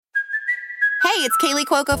Hey, it's Kaylee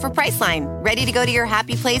Cuoco for Priceline. Ready to go to your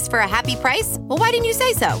happy place for a happy price? Well, why didn't you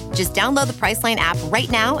say so? Just download the Priceline app right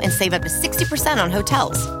now and save up to 60% on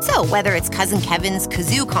hotels. So whether it's Cousin Kevin's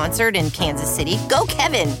Kazoo Concert in Kansas City, go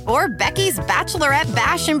Kevin, or Becky's Bachelorette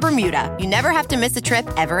Bash in Bermuda, you never have to miss a trip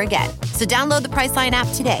ever again. So download the Priceline app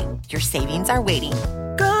today. Your savings are waiting.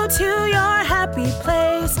 Go to your happy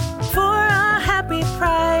place for a happy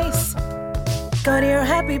price. Go to your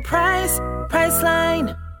happy price,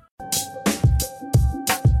 Priceline.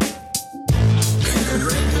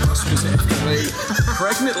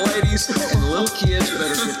 Pregnant ladies and little kids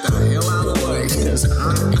better get the hell out of the way, because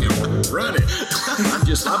I am running.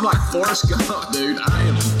 I'm like Forrest Gump, dude. I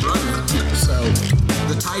am running. So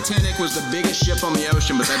the Titanic was the biggest ship on the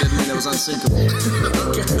ocean, but that didn't mean it was unsinkable.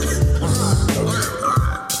 Okay. All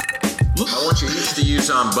right. I want you each to use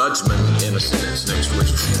ombudsman in a sentence next week.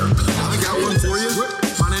 I got one for you.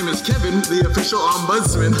 My name is Kevin, the official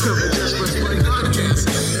ombudsman of the Just Press Play podcast.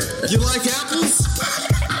 You like apples?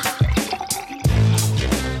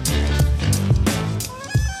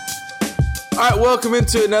 All right, welcome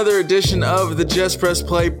into another edition of the Just Press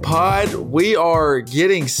Play pod. We are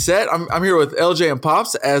getting set. I'm here with LJ and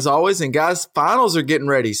Pops, as always. And guys, finals are getting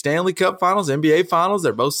ready. Stanley Cup finals, NBA finals,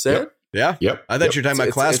 they're both set. Yep. I thought you were talking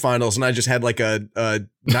about class finals, and I just had like a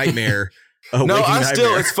nightmare.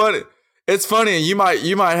 It's funny. It's funny, and you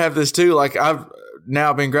might have this too. Like, I've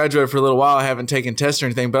now been graduated for a little while. I haven't taken tests or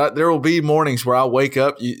anything, but there will be mornings where I'll wake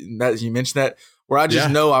up, you mentioned that, where I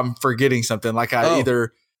just know I'm forgetting something. Like I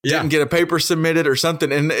either didn't get a paper submitted or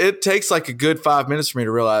something. And it takes like a good 5 minutes for me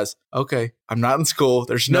to realize, okay, I'm not in school.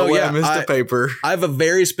 There's no way I missed a paper. I have a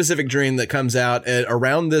very specific dream that comes out at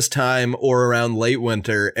around this time or around late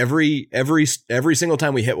winter, every single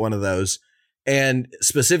time we hit one of those. And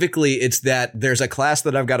specifically, it's that there's a class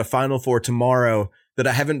that I've got a final for tomorrow that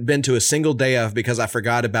I haven't been to a single day of because I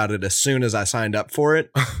forgot about it as soon as I signed up for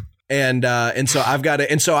it. And so I've got to,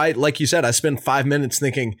 and so I, like you said, I spend 5 minutes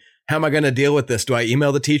thinking, how am I going to deal with this? Do I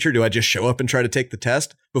email the teacher? Do I just show up and try to take the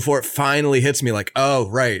test before it finally hits me like, oh,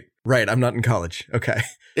 right. I'm not in college. Okay.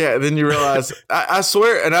 Yeah. Then you realize, I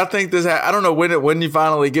swear, and I think this, I don't know when you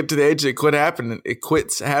finally get to the age it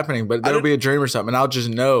quits happening, but there'll be a dream or something. And I'll just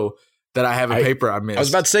know that I have a paper I missed. I was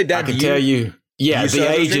about to say, Dad, I can tell you, the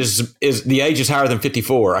age is higher than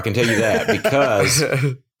 54. I can tell you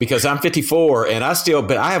that because I'm 54 and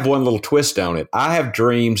but I have one little twist on it. I have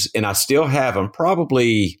dreams and I still have them,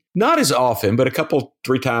 probably not as often, but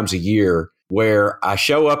 3 times a year, where I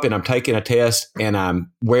show up and I'm taking a test and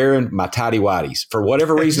I'm wearing my tidy whities. For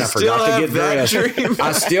whatever reason, I forgot to get dressed.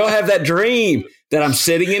 I still have that dream that I'm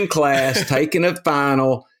sitting in class taking a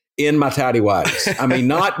final in my tidy whities. I mean,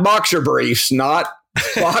 not boxer briefs, not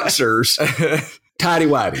boxers, tidy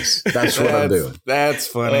whities. That's what I'm doing. That's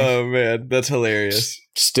funny. Oh, man. That's hilarious.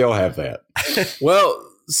 Still have that. Well,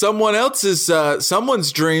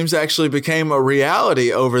 someone's dreams actually became a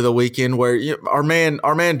reality over the weekend, where our man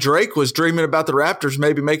Drake was dreaming about the Raptors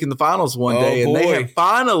maybe making the finals one day, and they have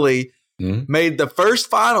finally made the first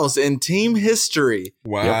finals in team history.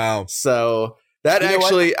 Wow. Yep. So that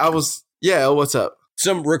what's up?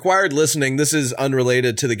 Some required listening. This is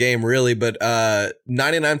unrelated to the game really, but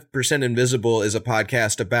 99% Invisible is a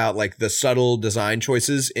podcast about like the subtle design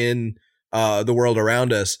choices in the world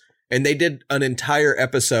around us. And they did an entire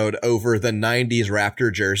episode over the 90s Raptor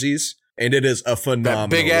jerseys. And it is a phenomenal. That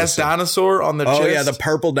big ass dinosaur on the chest. Oh, yeah. The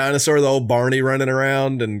purple dinosaur, the old Barney running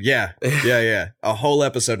around. And yeah. A whole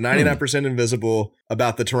episode, 99% Invisible,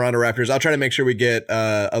 about the Toronto Raptors. I'll try to make sure we get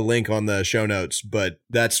a link on the show notes, but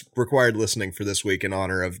that's required listening for this week in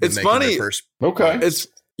honor of them making their first. Okay.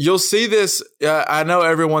 You'll see this. I know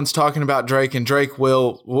everyone's talking about Drake, and Drake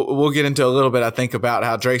we'll get into a little bit, I think, about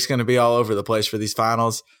how Drake's going to be all over the place for these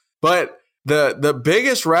finals. But the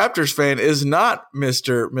biggest Raptors fan is not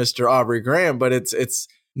Mr. Aubrey Graham, but it's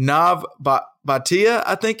Nav Bhatia.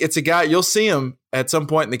 I think it's a guy. You'll see him at some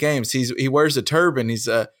point in the games. He wears a turban. He's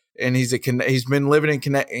been living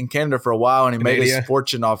in Canada for a while, and he made his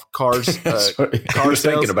fortune off cars. Car sales.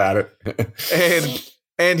 Thinking about it,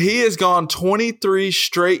 and he has gone 23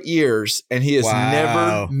 straight years, and he has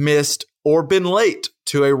never missed or been late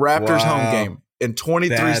to a Raptors home game in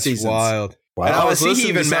 23 seasons. Wild. Wow. I see he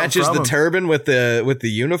even matches the turban with the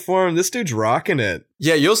uniform. This dude's rocking it.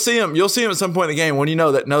 Yeah, you'll see him at some point in the game when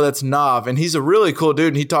that's Nav, and he's a really cool dude.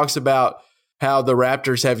 And he talks about how the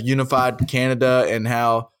Raptors have unified Canada and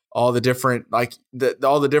how all the different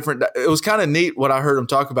it was kind of neat what I heard him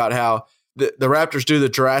talk about, how the Raptors do the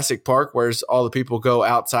Jurassic Park, where all the people go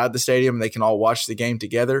outside the stadium and they can all watch the game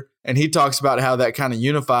together. And he talks about how that kind of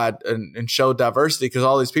unified and showed diversity, because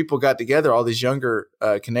all these people got together, all these younger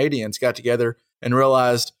Canadians got together and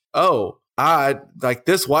realized, oh, I like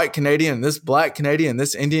this white Canadian, this black Canadian,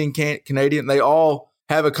 this Indian Canadian. They all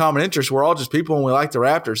have a common interest. We're all just people and we like the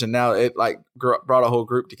Raptors. And now it like brought a whole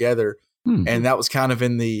group together. And that was kind of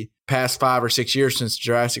in the past 5 or 6 years since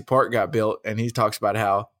Jurassic Park got built. And he talks about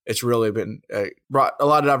how it's really been brought a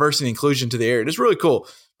lot of diversity and inclusion to the area. It's really cool.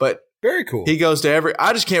 But very cool. He goes to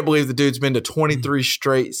I just can't believe the dude's been to 23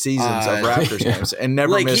 straight seasons of Raptors games and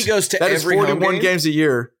never missed. He goes to that every is 41 home game? games a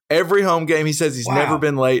year. Every home game. He says he's never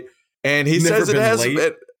been late. And he says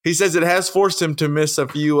it has forced him to miss a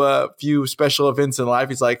few special events in life.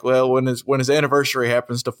 He's like, well, when his anniversary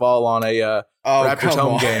happens to fall on a Raptors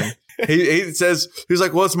home game, he says, he's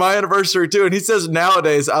like, well, it's my anniversary too. And he says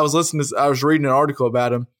nowadays, I was reading an article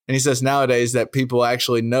about him, and he says nowadays that people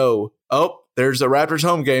actually know, there's a Raptors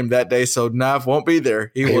home game that day, so Nav won't be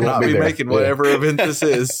there. He will not be making whatever event this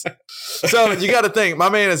is. So you got to think, my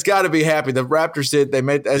man has got to be happy. The Raptors they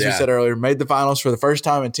made, as you said earlier, made the finals for the first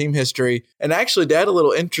time in team history. And actually, to add a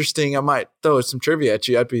little interesting, I might throw some trivia at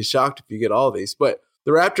you. I'd be shocked if you get all these. But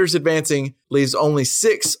the Raptors advancing leaves only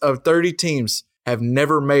 6 of 30 teams have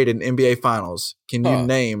never made an NBA Finals. Can you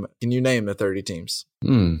name the 30 teams?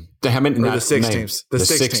 How many? Or the 6 teams. The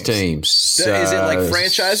 6 teams. Is it like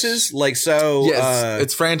franchises? Like so? Yes,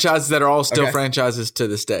 it's franchises that are all still franchises to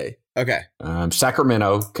this day. Okay.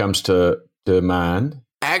 Sacramento comes to mind.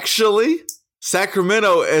 Actually,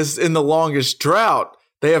 Sacramento is in the longest drought.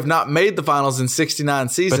 They have not made the finals in 69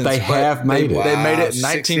 seasons. But they have made it. They made it in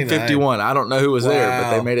 1951. I don't know who was there,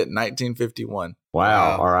 but they made it in 1951.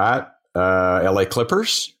 Wow. All right. LA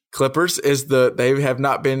Clippers. Clippers they have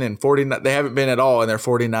not been in 49. They haven't been at all in their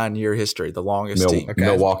 49-year history, the longest team.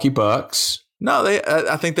 Milwaukee Bucks. No,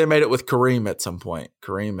 I think they made it with Kareem at some point.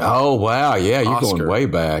 Oh wow, yeah, you're Oscar. going way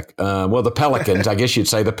back. Well, the Pelicans. I guess you'd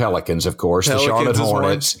say the Pelicans, of course. The Charlotte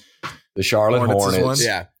Hornets. The Charlotte Hornets.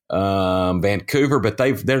 Yeah. Vancouver, but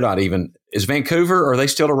they're not even. Is Vancouver? Are they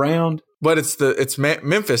still around? But it's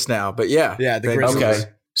Memphis now. But yeah, the Grizzlies. Okay,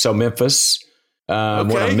 so Memphis.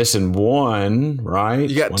 What I'm missing one, right?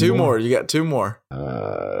 You got two more. You got 2 more.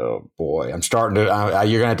 Oh boy, I'm starting to.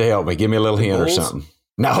 You're gonna have to help me. Give me a little hint or something.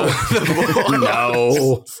 No,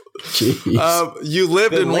 no. Jeez. You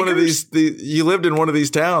lived in one of these. You lived in one of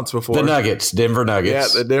these towns before. The Nuggets, Denver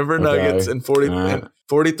Nuggets. Yeah, the Denver Nuggets in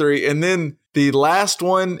 43. And then the last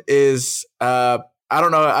one is I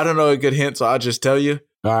don't know a good hint, so I'll just tell you.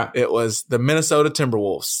 All right. It was the Minnesota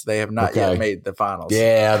Timberwolves. They have not yet made the finals.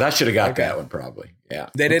 Yeah, that should have got that one probably. Yeah.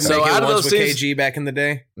 They didn't make it once with KG back in the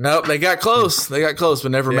day? Nope, they got close.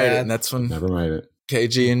 But never made it. And that's when never made it.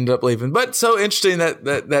 KG ended up leaving. But so interesting that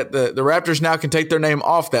the Raptors now can take their name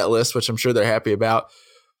off that list, which I'm sure they're happy about.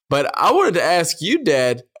 But I wanted to ask you,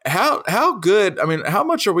 Dad, how good, how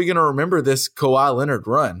much are we going to remember this Kawhi Leonard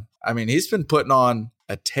run? He's been putting on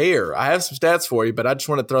a tear. I have some stats for you, but I just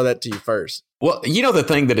want to throw that to you first. Well, the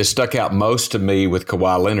thing that has stuck out most to me with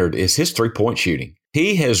Kawhi Leonard is his 3-point shooting.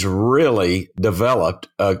 He has really developed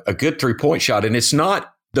a good 3-point shot, and it's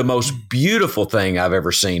not the most beautiful thing I've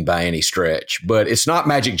ever seen by any stretch, but it's not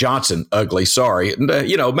Magic Johnson ugly. Sorry.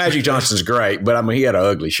 Magic Johnson's great, but he had an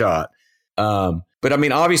ugly shot.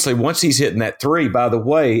 But obviously once he's hitting that 3, by the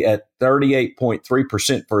way, at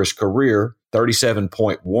 38.3% for his career,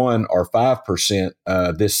 37.1 or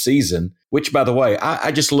 5% this season, which by the way,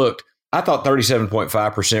 I just looked, I thought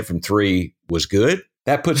 37.5% from 3 was good.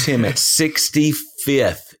 That puts him at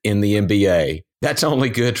 65th in the NBA. That's only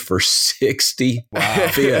good for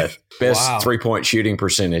 65th best 3-point shooting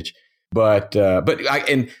percentage. But I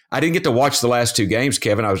didn't get to watch the last 2 games,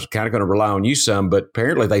 Kevin. I was kind of going to rely on you some, but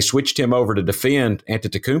apparently they switched him over to defend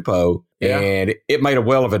Antetokounmpo, and it made a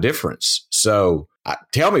well of a difference. So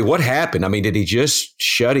tell me what happened. Did he just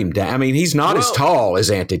shut him down? He's not as tall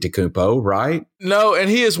as Antetokounmpo, right? No, and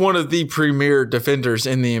he is one of the premier defenders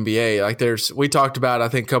in the NBA. We talked about, I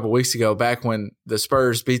think, a couple of weeks ago, back when the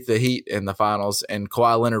Spurs beat the Heat in the finals, and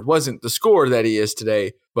Kawhi Leonard wasn't the scorer that he is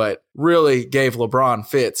today, but really gave LeBron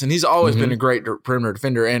fits. And he's always been a great perimeter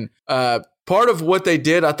defender. And part of what they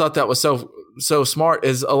did, I thought that was so smart,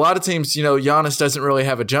 is a lot of teams, Giannis doesn't really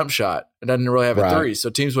have a jump shot. It doesn't really have a 3. So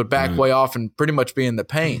teams would back way off and pretty much be in the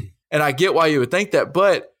paint. And I get why you would think that,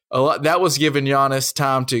 but that was giving Giannis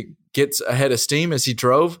time to get ahead of steam as he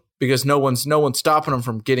drove, because no one's stopping him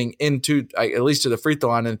from getting into, at least to the free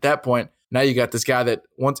throw line. And at that point, now you got this guy that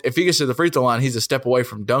if he gets to the free throw line, he's a step away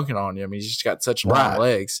from dunking on you. I mean, he's just got such long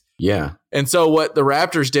legs. Yeah. And so what the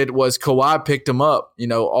Raptors did was Kawhi picked him up,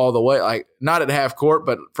 all the way, like not at half court,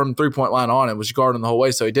 but from 3-point line on, it was guarding the whole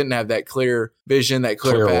way. So he didn't have that clear vision, that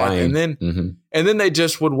clear path. lane. And then they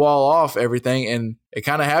just would wall off everything. And it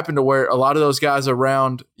kind of happened to where a lot of those guys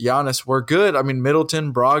around Giannis were good. I mean,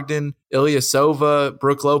 Middleton, Brogdon, Ilyasova,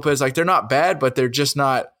 Brook Lopez, like they're not bad, but they're just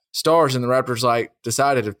not stars. And the Raptors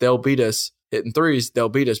decided if they'll beat us hitting threes, they'll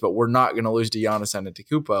beat us, but we're not going to lose to Giannis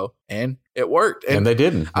Antetokounmpo. And it worked. And they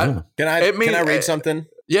didn't. Can I read something?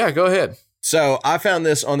 Yeah, go ahead. So I found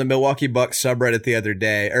this on the Milwaukee Bucks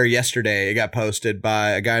subreddit yesterday. It got posted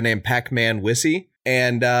by a guy named Pac-Man Wissy.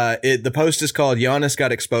 And the post is called Giannis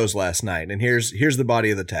Got Exposed Last Night. And here's the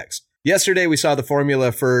body of the text. Yesterday, we saw the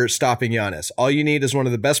formula for stopping Giannis. All you need is one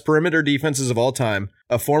of the best perimeter defenses of all time,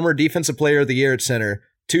 a former defensive player of the year at center,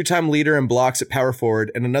 2-time leader in blocks at power forward,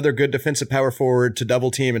 and another good defensive power forward to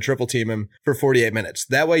double team and triple team him for 48 minutes.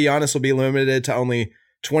 That way, Giannis will be limited to only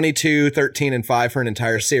 22, 13, and 5 for an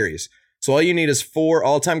entire series. So all you need is 4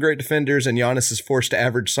 all-time great defenders, and Giannis is forced to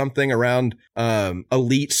average something around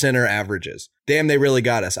elite center averages. Damn, they really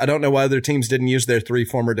got us. I don't know why other teams didn't use their 3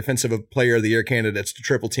 former defensive player of the year candidates to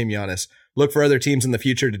triple team Giannis. Look for other teams in the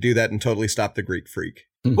future to do that and totally stop the Greek freak.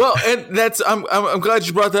 Well, and I'm glad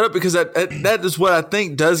you brought that up because that is what I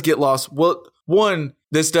think does get lost. Well, one,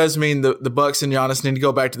 this does mean the Bucks and Giannis need to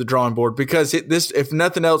go back to the drawing board because if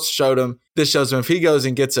nothing else showed him, this shows him if he goes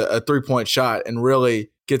and gets a 3-point shot and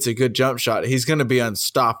really gets a good jump shot, he's going to be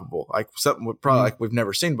unstoppable, like something probably like we've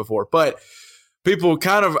never seen before. But people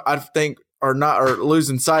kind of, I think, are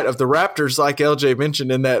losing sight of the Raptors, like LJ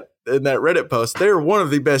mentioned in that Reddit post. They're one of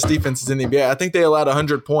the best defenses in the NBA. I think they allowed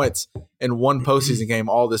 100 points in one postseason game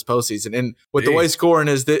all this postseason. And with the way scoring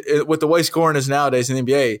is nowadays in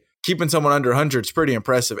the NBA, keeping someone under 100 is pretty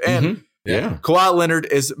impressive. And Kawhi Leonard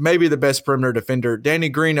is maybe the best perimeter defender. Danny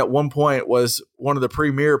Green at one point was one of the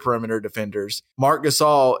premier perimeter defenders. Marc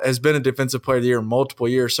Gasol has been a defensive player of the year multiple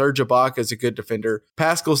years. Serge Ibaka is a good defender.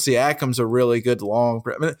 Pascal Siakam's a really good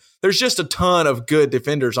there's just a ton of good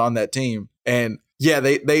defenders on that team. And yeah,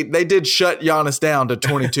 they did shut Giannis down to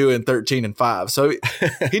 22 and 13 and 5. So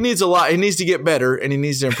he needs a lot. He needs to get better and he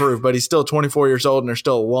needs to improve, but he's still 24 years old and there's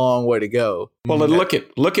still a long way to go. Well, and look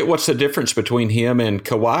at what's the difference between him and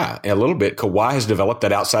Kawhi. A little bit. Kawhi has developed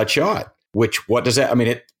that outside shot, which what does that? I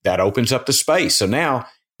mean, that opens up the space. So now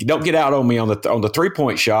you don't get out on me on the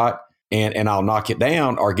 3-point shot and I'll knock it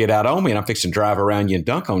down, or get out on me and I'm fixing to drive around you and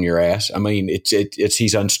dunk on your ass. I mean,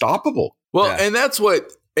 he's unstoppable. Well, and that's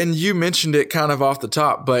what. And you mentioned it kind of off the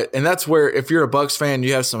top, and that's where if you're a Bucks fan,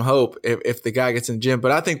 you have some hope if the guy gets in the gym.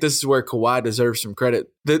 But I think this is where Kawhi deserves some credit.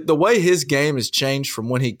 The way his game has changed from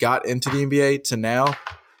when he got into the NBA to now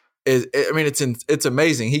it's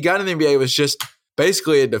amazing. He got in the NBA was just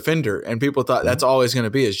basically a defender, and people thought that's all he's going to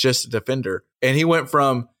be is just a defender. And he went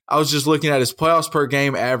from, I was just looking at his playoffs per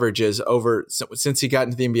game averages since he got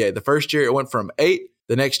into the NBA. The first year it went from 8,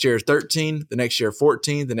 the next year 13, the next year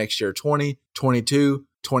 14, the next year 20, 22,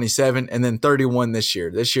 27, and then 31 this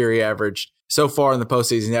year. This year he averaged, so far in the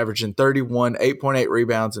postseason, averaging 31, 8.8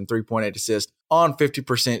 rebounds, and 3.8 assists on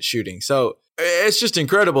 50% shooting. So it's just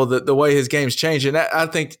incredible the way his game's changed. And I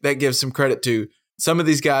think that gives some credit to some of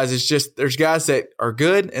these guys. It's just there's guys that are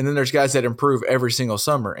good, and then there's guys that improve every single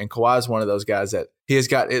summer. And Kawhi's one of those guys that he has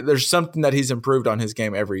got. There's something that he's improved on his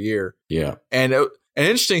game every year. Yeah. And an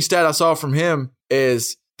interesting stat I saw from him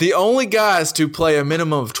is the only guys to play a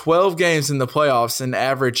minimum of 12 games in the playoffs and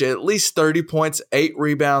average at least 30 points, 8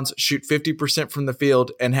 rebounds, shoot 50% from the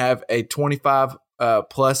field, and have a 25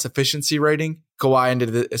 plus efficiency rating. Kawhi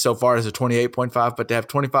ended it so far as a 28.5, but to have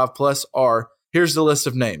 25 plus here's the list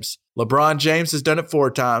of names. LeBron James has done it 4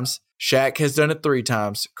 times. Shaq has done it 3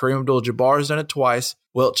 times. Kareem Abdul-Jabbar has done it twice.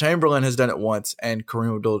 Wilt Chamberlain has done it once, and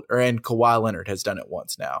Kawhi Leonard has done it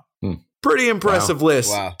once now. Pretty impressive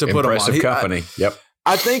list to put him on. Impressive company. Yep.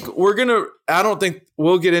 I think I don't think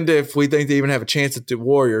we'll get into if we think they even have a chance at the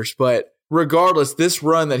Warriors, but regardless, this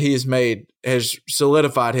run that he has made has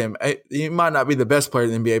solidified him. He might not be the best player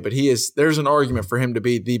in the NBA, but there's an argument for him to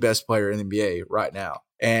be the best player in the NBA right now.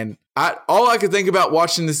 And all I could think about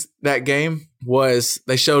watching that game was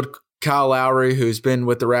they showed Kyle Lowry, who's been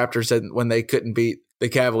with the Raptors when they couldn't beat the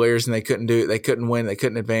Cavaliers and they couldn't win, they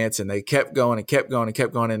couldn't advance, and they kept going and kept going and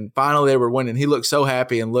kept going, and finally they were winning. He looked so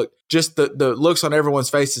happy and looked just the looks on everyone's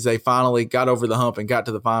faces. They finally got over the hump and got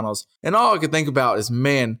to the finals. And all I could think about is,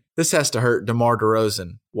 man, this has to hurt DeMar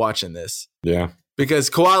DeRozan watching this. Yeah. Because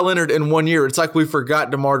Kawhi Leonard in 1 year, it's like we forgot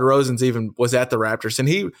DeMar DeRozan's even was at the Raptors.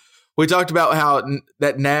 And we talked about how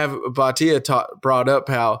that Nav Bhatia brought up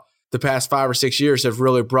how the past 5 or 6 years have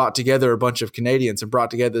really brought together a bunch of Canadians and brought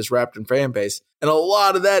together this Raptor fan base. And a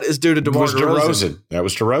lot of that is due to DeMar DeRozan. That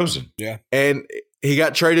was DeRozan. Yeah. And he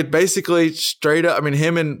got traded basically straight up. I mean,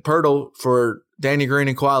 him and Pirtle for Danny Green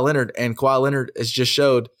and Kawhi Leonard. And Kawhi Leonard has just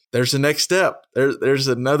showed there's the next step. There's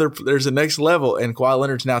a next level. And Kawhi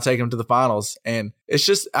Leonard's now taking him to the finals. And it's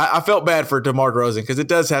just, I felt bad for DeMar DeRozan because it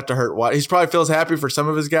does have to hurt. He probably feels happy for some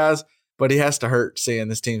of his guys, but he has to hurt seeing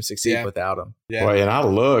this team succeed without him. Yeah. Well, and I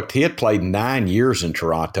looked, he had played 9 years in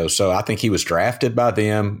Toronto. So I think he was drafted by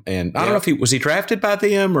them. And I don't know if was he drafted by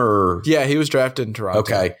them or? Yeah, he was drafted in Toronto.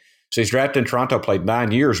 Okay. So he's drafted in Toronto, played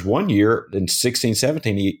 9 years. 1 year in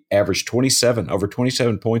 16-17, he averaged over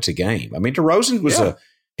 27 points a game. I mean, DeRozan was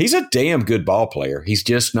he's a damn good ball player. He's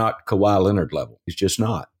just not Kawhi Leonard level. He's just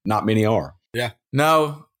not. Not many are. Yeah.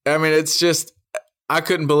 No, I mean, it's just, I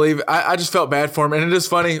couldn't believe it. I just felt bad for him. And it is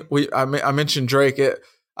funny. I mentioned Drake.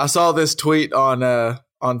 I saw this tweet on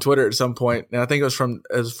Twitter at some point, and I think it was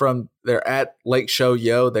from their at Lake Show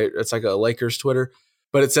Yo. It's like a Lakers Twitter.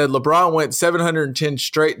 But it said LeBron went 710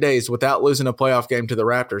 straight days without losing a playoff game to the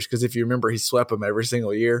Raptors. Because if you remember, he swept them every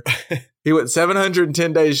single year. He went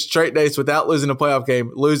 710 straight days without losing a playoff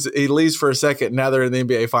game. He leaves for a second. Now they're in the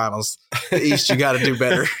NBA Finals. The East, you got to do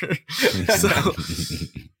better.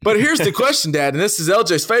 But here's the question, Dad, and this is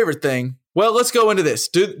LJ's favorite thing. Well, let's go into this.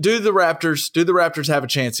 Do the Raptors have a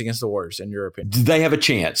chance against the Warriors, in your opinion? They have a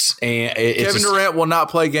chance. And Kevin Durant will not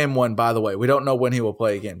play game 1, by the way. We don't know when he will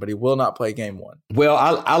play again, but he will not play game 1.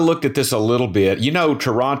 Well, I looked at this a little bit. You know,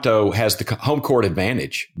 Toronto has the home court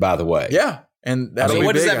advantage, by the way. Yeah. And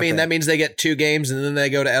what does that mean? That means they get 2 games and then they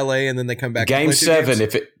go to LA and then they come back. Game 7,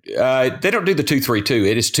 if they don't do the 2-3-2,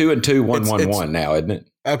 it is 2-2, 1-1-1 now, isn't it?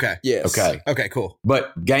 Okay. Yes. Okay. Cool.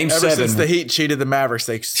 But game 7, since the Heat cheated the Mavericks,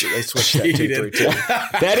 they switched that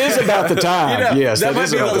 2-3-2. That is about the time. Yes, that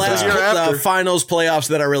might be the last finals playoffs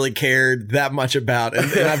that I really cared that much about, and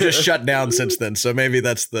I've just shut down since then. So maybe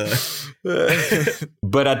that's the.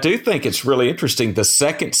 But I do think it's really interesting. The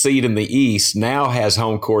 2nd seed in the East now has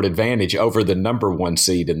home court advantage over the number 1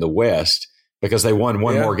 seed in the West, because they won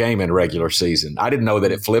one more game in regular season. I didn't know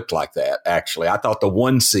that it flipped like that, actually. I thought the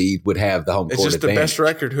 1 seed would have the home court advantage. It's just the best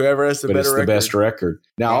record. Whoever has the better record. But it's the best record.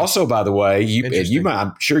 Now, also, by the way,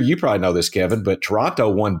 I'm sure you probably know this, Kevin, but Toronto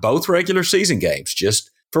won both regular season games,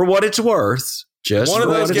 just for what it's worth. One of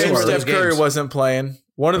those games Steph Curry wasn't playing.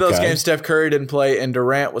 One of those games Steph Curry didn't play and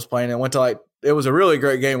Durant was playing, and went to it was a really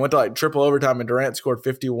great game. Went to triple overtime, and Durant scored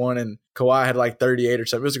 51 and Kawhi had 38 or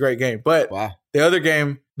something. It was a great game. But the other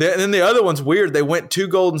game, then the other one's weird. They went to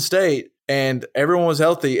Golden State and everyone was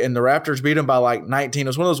healthy, and the Raptors beat them by 19. It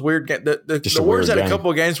was one of those weird games. The Warriors had a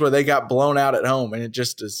couple of games where they got blown out at home, and it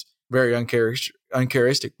just is very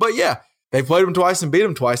uncharacteristic. But yeah, they played them twice and beat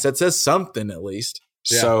them twice. That says something at least.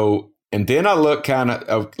 Yeah. So. And then I look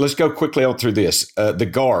let's go quickly on through this. The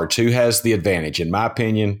guards, who has the advantage? In my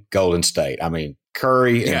opinion, Golden State. I mean,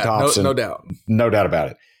 Curry and Thompson. No doubt. No doubt about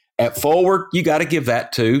it. At forward, you got to give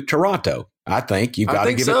that to Toronto. I think you've got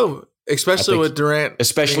to give it. Especially with Durant.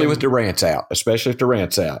 Especially with Durant's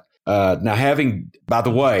out. Now, having, by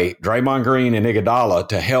the way, Draymond Green and Iguodala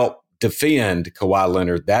to help defend Kawhi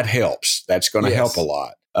Leonard, that helps. That's going to help a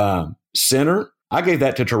lot. Center, I gave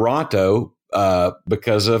that to Toronto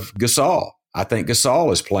because of Gasol. I think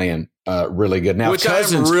Gasol is playing really good now. Which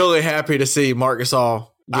I'm really happy to see Marc Gasol.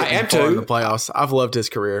 I am too. In the playoffs. I've loved his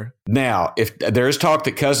career. Now, if there's talk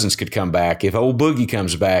that Cousins could come back, if old Boogie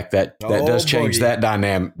comes back, that does change that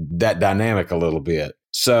dynamic a little bit.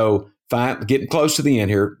 So, fine, getting close to the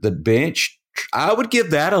end here, the bench, I would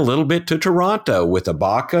give that a little bit to Toronto with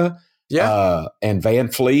Ibaka. Yeah, and Van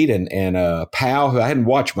Fleet and Powell, who I hadn't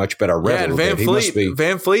watched much, but I read a little bit.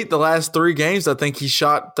 Van Fleet, the last 3 games, I think he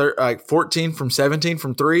shot 14 from 17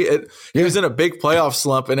 from 3. He was in a big playoff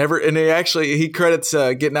slump, and he credits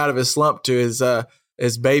getting out of his slump to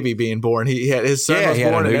his baby being born. His son was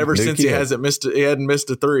born, and ever since he hadn't missed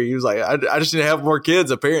a 3. He was like, I just need to have more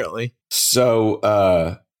kids, apparently.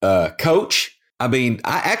 So, Coach. I mean,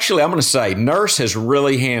 I'm going to say Nurse has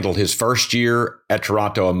really handled his first year at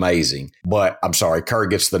Toronto amazing. But I'm sorry, Kerr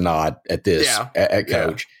gets the nod at this at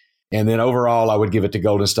coach. Yeah. And then overall, I would give it to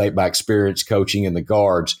Golden State by experience, coaching, and the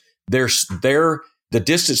guards. The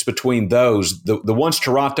distance between those, the ones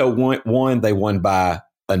Toronto won, they won by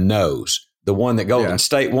a nose. The one that Golden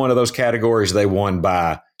State won of those categories, they won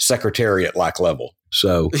by secretariat-like level.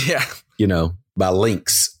 So, by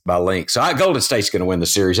links. So Golden State's going to win the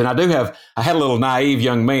series. And I had a little naive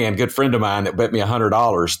young man, good friend of mine, that bet me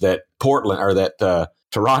 $100 that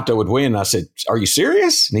Toronto would win. And I said, "Are you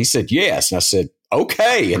serious?" And he said, "Yes." And I said,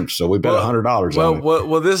 okay. And so we bet $100 on it.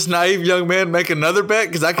 Will this naive young man make another bet?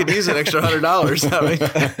 Because I could use an extra $100. I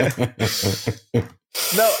mean,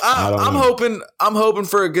 no, I'm hoping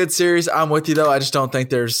for a good series. I'm with you though. I just don't think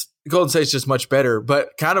Golden State's just much better. But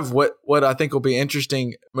kind of what I think will be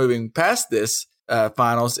interesting moving past this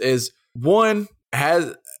finals is one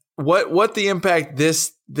has what the impact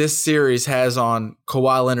this series has on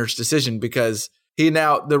Kawhi Leonard's decision, because the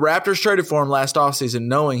Raptors traded for him last offseason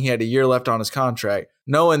knowing he had a year left on his contract,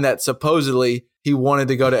 knowing that supposedly he wanted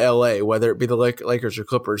to go to LA, whether it be the Lakers or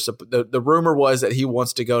Clippers. So the rumor was that he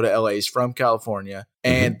wants to go to LA. He's from California.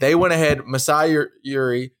 And they went ahead, Masai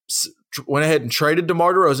Ujiri went ahead and traded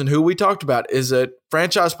DeMar DeRozan, who we talked about is a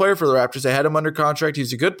franchise player for the Raptors. They had him under contract.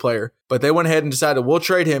 He's a good player. But they went ahead and decided we'll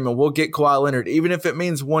trade him and we'll get Kawhi Leonard, even if it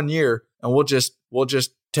means 1 year, and we'll just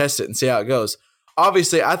test it and see how it goes.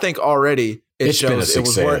 Obviously, I think already it shows been a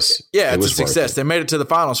success. It was worth. Yeah, it's a success. They made it to the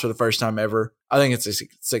finals for the first time ever. I think it's a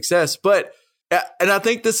success. But and I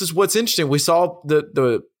think this is what's interesting. We saw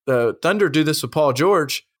the Thunder do this with Paul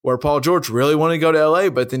George, where Paul George really wanted to go to LA,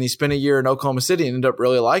 but then he spent a year in Oklahoma City and ended up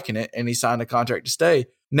really liking it, and he signed a contract to stay.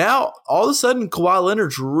 Now, all of a sudden, Kawhi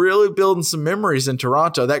Leonard's really building some memories in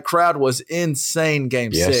Toronto. That crowd was insane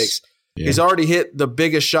Game 6. Yeah. He's already hit the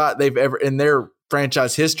biggest shot they've ever in their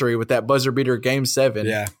franchise history with that buzzer beater Game 7.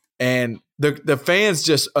 Yeah. And the fans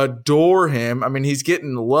just adore him. I mean, he's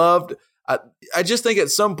getting loved. I just think at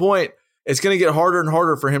some point it's going to get harder and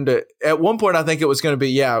harder for him to – at one point I think it was going to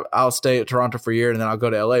be, I'll stay at Toronto for a year and then I'll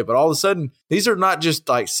go to LA. But all of a sudden, these are not just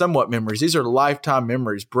like somewhat memories. These are lifetime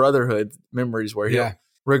memories, brotherhood memories where he'll –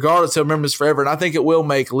 regardless, he'll remember this forever. And I think it will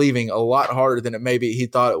make leaving a lot harder than it maybe he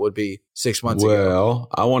thought it would be 6 months ago. Well,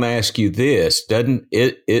 I want to ask you this. Doesn't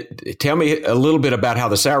it tell me a little bit about how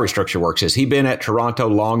the salary structure works? Has he been at Toronto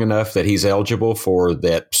long enough that he's eligible for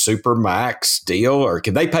that super max deal, or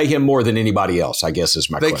can they pay him more than anybody else, I guess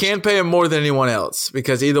is my question. They can pay him more than anyone else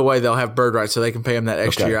because either way they'll have bird rights, so they can pay him that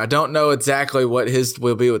extra year. I don't know exactly what his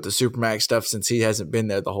will be with the super max stuff since he hasn't been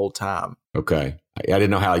there the whole time. Okay. I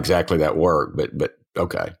didn't know how exactly that worked, but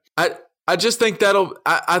okay. I just think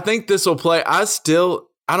I think this will play. I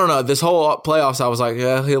don't know. This whole playoffs, I was like,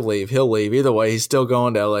 yeah, he'll leave. Either way, he's still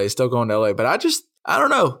going to LA. But I don't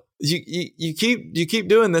know. You keep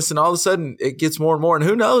doing this and all of a sudden it gets more and more. And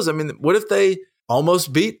who knows? I mean, what if they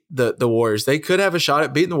almost beat the Warriors? They could have a shot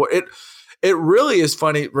at beating the Warriors. It really is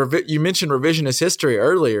funny. You mentioned revisionist history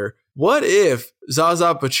earlier. What if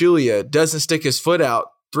Zaza Pachulia doesn't stick his foot out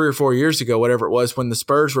 3 or 4 years ago, whatever it was, when the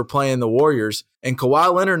Spurs were playing the Warriors and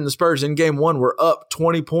Kawhi Leonard and the Spurs in Game 1 were up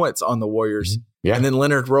 20 points on the Warriors. Yeah. And then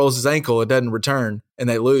Leonard rolls his ankle, it doesn't return, and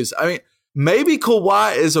they lose. I mean, maybe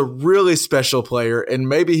Kawhi is a really special player, and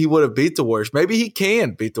maybe he would have beat the Warriors. Maybe he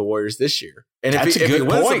can beat the Warriors this year. And that's a good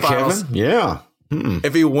point, Kevin. Yeah.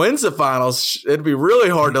 If he wins the finals, it'd be really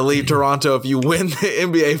hard to leave Toronto if you win the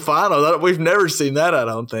NBA finals. We've never seen that, I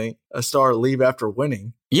don't think, a star leave after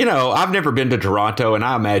winning. You know, I've never been to Toronto, and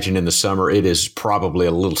I imagine in the summer it is probably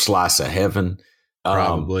a little slice of heaven.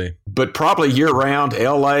 Probably. But probably year-round,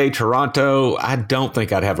 LA, Toronto, I don't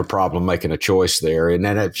think I'd have a problem making a choice there. And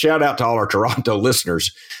then a shout out to all our Toronto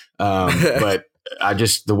listeners. But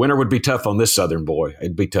the winter would be tough on this Southern boy.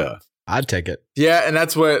 It'd be tough. I'd take it. Yeah, and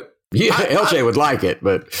that's what... Yeah, LJ would like it,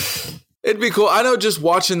 but... It'd be cool. I know just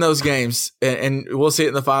watching those games, and we'll see it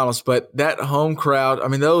in the finals, but that home crowd, I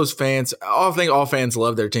mean, those fans, I think all fans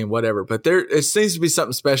love their team, whatever, but it seems to be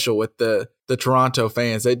something special with the Toronto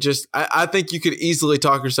fans. I think you could easily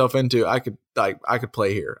talk yourself into, I could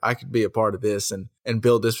play here. I could be a part of this and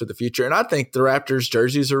build this for the future. And I think the Raptors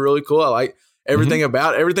jerseys are really cool. I like everything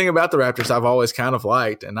about the Raptors I've always kind of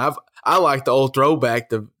liked. And I like the old throwback,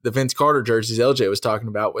 the Vince Carter jerseys LJ was talking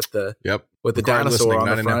about with the dinosaur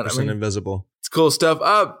on the front. 99% invisible. It's cool stuff.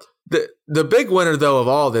 The big winner though of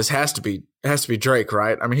all this has to be Drake,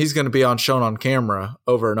 right? I mean, he's going to be shown on camera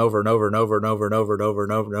over and over and over and over and over and over and over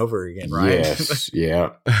and over and over again, right? Yes.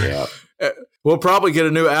 Yeah. We'll probably get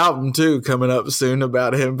a new album too coming up soon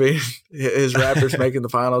about him being his Raptors making the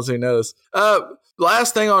finals. Who knows?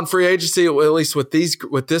 Last thing on free agency, at least with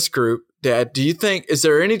this group, Dad, do you think, is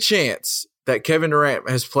there any chance that Kevin Durant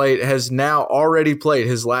has now already played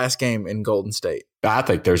his last game in Golden State? I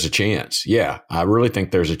think there's a chance. Yeah, I really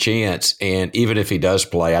think there's a chance. And even if he does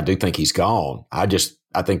play, I do think he's gone. I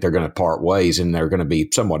think they're going to part ways and they're going to be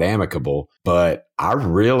somewhat amicable. But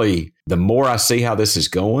the more I see how this is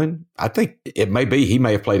going, I think he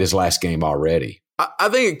may have played his last game already. I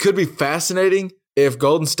think it could be fascinating if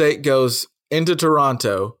Golden State goes into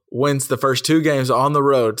Toronto, wins the first 2 games on the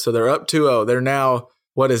road. So they're up 2-0. They're now,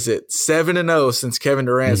 7-0 since Kevin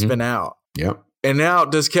Durant's been out. Yep. And now,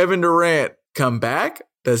 does Kevin Durant come back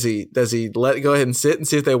Does he go ahead and sit and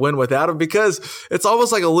see if they win without him? Because it's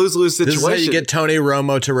almost like a lose-lose situation. This is how you get Tony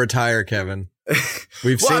Romo to retire, Kevin.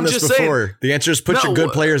 We've seen this before. Saying, the answer is put your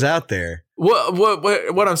good players out there.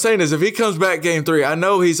 What I'm saying is, if he comes back game 3, I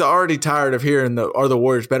know he's already tired of hearing the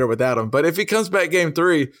Warriors better without him. But if he comes back game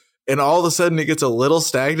 3 and all of a sudden it gets a little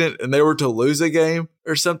stagnant and they were to lose a game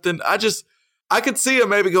or something, I could see him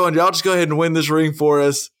maybe going, y'all just go ahead and win this ring for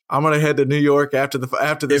us. I'm going to head to New York after this.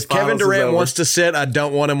 If Kevin Durant wants to sit, I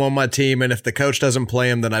don't want him on my team. And if the coach doesn't play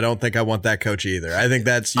him, then I don't think I want that coach either. I think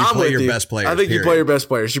that's you play your best players. I think you play your best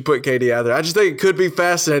players. You put KD out there. I just think it could be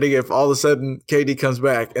fascinating if all of a sudden KD comes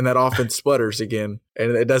back and that offense sputters again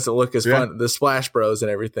and it doesn't look as fun. The Splash Bros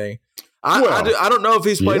and everything. I don't know if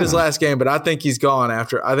he's played his last game, but I think he's gone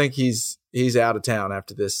after. I think he's out of town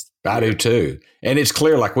after this. I do too. And it's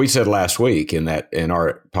clear, like we said last week in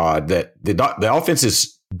our pod, that the offense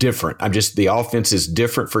is different. The offense is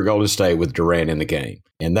different for Golden State with Durant in the game.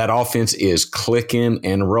 And that offense is clicking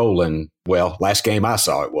and rolling. Well, last game I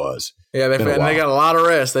saw it was. Yeah, they got a lot of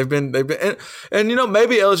rest. They've been and you know,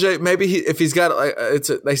 maybe LJ, if he's got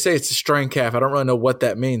they say it's a strained calf. I don't really know what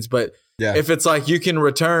that means, but if it's like you can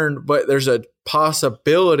return, but there's a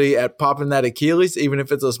possibility at popping that Achilles, even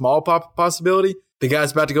if it's a small possibility, the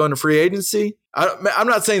guy's about to go into free agency. I'm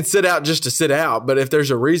not saying sit out just to sit out, but if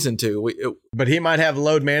there's a reason to. But he might have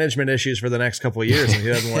load management issues for the next couple of years, and he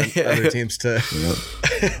doesn't want other teams to.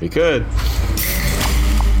 Yep. He could.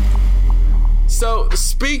 So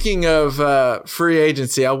speaking of free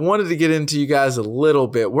agency, I wanted to get into you guys a little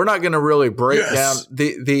bit. We're not going to really break down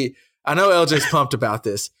the. I know LJ's pumped about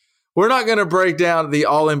this. We're not going to break down the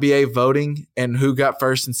All-NBA voting and who got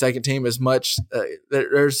first and second team as much.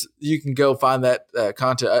 You can go find that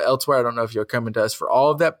content elsewhere. I don't know if you're coming to us for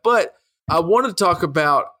all of that, but I wanted to talk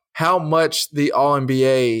about how much the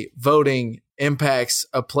All-NBA voting impacts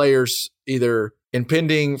a player's either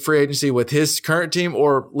impending free agency with his current team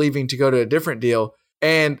or leaving to go to a different deal.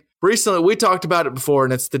 And recently, we talked about it before,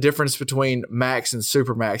 and it's the difference between max and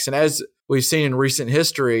supermax. And as we've seen in recent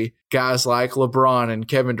history, guys like LeBron and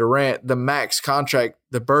Kevin Durant, the max contract,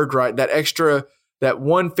 the bird right, that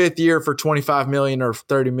 1/5 year for $25 million or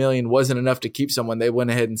 $30 million wasn't enough to keep someone. They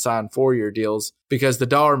went ahead and signed 4-year deals because the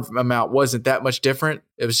dollar amount wasn't that much different.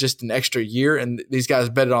 It was just an extra year, and these guys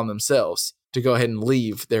betted on themselves to go ahead and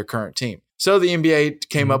leave their current team. So the NBA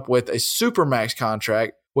came up with a supermax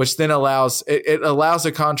contract, which then allows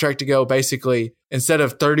a contract to go basically instead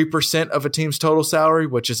of 30% of a team's total salary,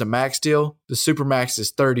 which is a max deal, the supermax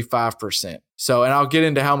is 35%. So, and I'll get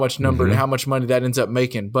into how much and how much money that ends up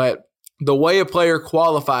making. But the way a player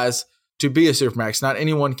qualifies to be a supermax, not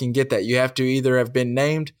anyone can get that. You have to either have been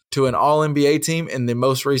named to an All-NBA team in the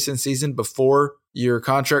most recent season before your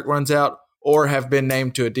contract runs out, or have been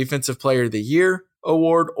named to a Defensive Player of the Year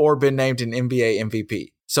award, or been named an NBA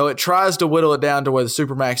MVP. So it tries to whittle it down to where the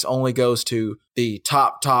Supermax only goes to the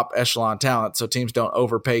top echelon talent, so teams don't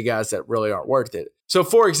overpay guys that really aren't worth it. So,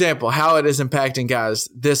 for example, how it is impacting guys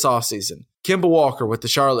this offseason. Kemba Walker with the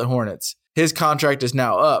Charlotte Hornets, his contract is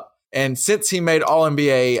now up. And since he made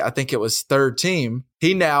All-NBA, I think it was third team,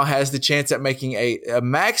 he now has the chance at making a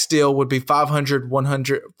max deal would be 5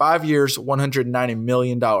 years, $190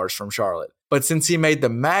 million from Charlotte. But since he made the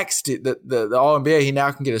max, the All-NBA, he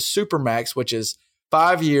now can get a Supermax, which is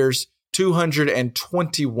 5 years,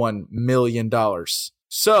 $221 million.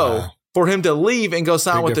 So for him to leave and go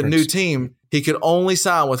sign with a new team, he could only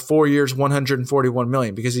sign with 4 years, $141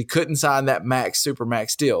 million, because he couldn't sign that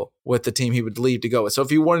supermax deal with the team he would leave to go with. So if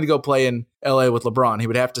he wanted to go play in LA with LeBron, he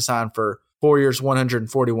would have to sign for 4 years,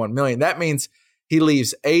 $141 million. That means he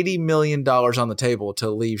leaves $80 million on the table to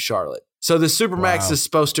leave Charlotte. So the supermax is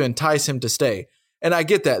supposed to entice him to stay. And I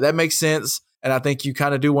get that. That makes sense. And I think you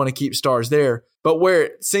kind of do want to keep stars there. But where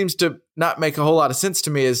it seems to not make a whole lot of sense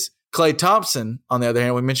to me is Klay Thompson, on the other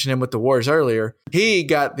hand. We mentioned him with the Warriors earlier. He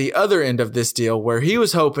got the other end of this deal where he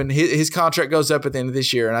was hoping his contract goes up at the end of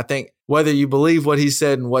this year. And I think whether you believe what he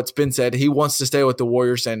said and what's been said, he wants to stay with the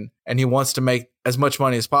Warriors and he wants to make as much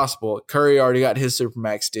money as possible. Curry already got his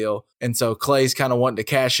Supermax deal. And so Klay's kind of wanting to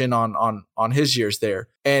cash in on his years there.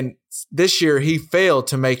 And this year he failed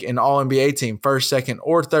to make an All-NBA team first, second,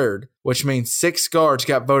 or third, which means 6 guards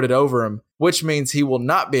got voted over him, which means he will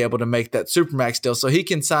not be able to make that Supermax deal. So he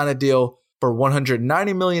can sign a deal for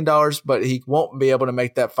 $190 million, but he won't be able to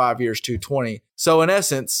make that 5 years, $220. So in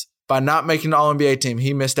essence, by not making an All-NBA team,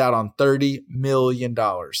 he missed out on $30 million.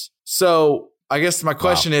 So I guess my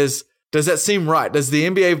question is, does that seem right? Does the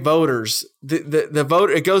NBA voters, the vote,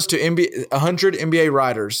 it goes to 100 NBA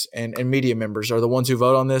writers and media members are the ones who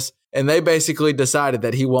vote on this, and they basically decided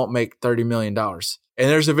that he won't make $30 million. And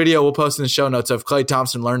there's a video we'll post in the show notes of Klay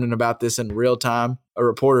Thompson learning about this in real time a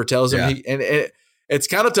reporter tells him. It's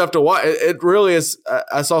kind of tough to watch. It really is.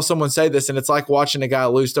 I saw someone say this, and it's like watching a guy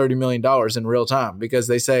lose $30 million in real time, because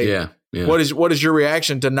they say, what is your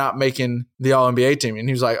reaction to not making the All-NBA team? And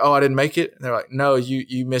he was like, oh, I didn't make it. And they're like, no,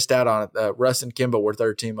 you missed out on it. Russ and Kemba were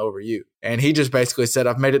third team over you. And he just basically said,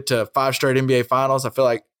 I've made it to 5 straight NBA finals. I feel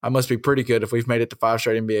like I must be pretty good if we've made it to 5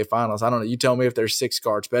 straight NBA finals. I don't know. You tell me if there's 6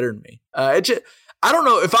 guards better than me. I don't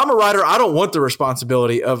know. If I'm a writer, I don't want the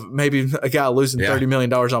responsibility of maybe a guy losing $30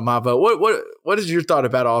 million on my vote. What is your thought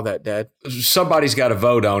about all that, Dad? Somebody's got to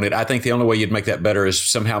vote on it. I think the only way you'd make that better is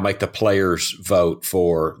somehow make the players vote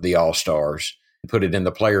for the All-Stars, put it in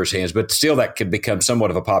the players' hands. But still, that could become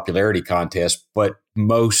somewhat of a popularity contest. But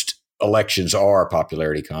most elections are a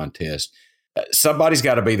popularity contest. Somebody's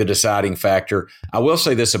got to be the deciding factor. I will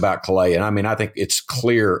say this about Klay, and I mean, I think it's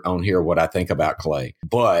clear on here what I think about Klay,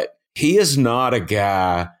 but he is not a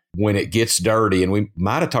guy when it gets dirty, and we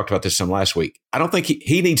might have talked about this some last week. I don't think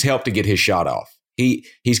he needs help to get his shot off.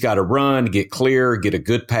 He's got to run, get clear, get a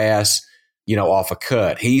good pass, off a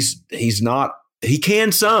cut. He's not. He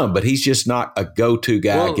can some, but he's just not a go-to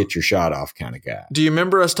guy, get your shot off kind of guy. Do you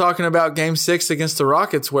remember us talking about Game 6 against the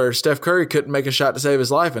Rockets where Steph Curry couldn't make a shot to save his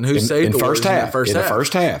life, and who saved the first half? In the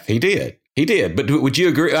first half, he did. He did, but would you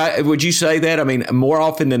agree? Would you say that? I mean, more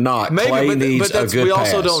often than not, Klay needs a good we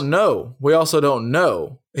pass. Also don't know. We also don't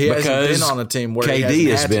know. He hasn't been on a team where KD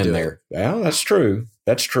has been there. Well, that's true.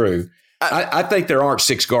 That's true. I think there aren't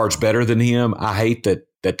 6 guards better than him. I hate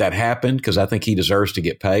that happened, because I think he deserves to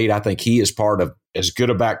get paid. I think he is part of as good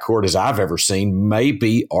a backcourt as I've ever seen,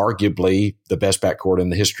 maybe arguably the best backcourt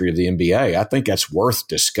in the history of the NBA. I think that's worth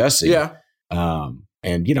discussing. Yeah.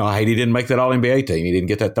 And, I hate he didn't make that All-NBA team. He didn't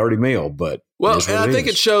get that $30 million, but I think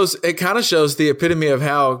it kind of shows the epitome of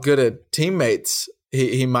how good a teammates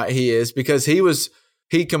he is, because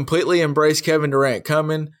he completely embraced Kevin Durant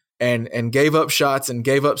coming and gave up shots and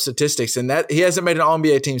gave up statistics, and that he hasn't made an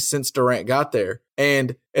All-NBA team since Durant got there.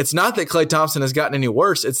 And it's not that Klay Thompson has gotten any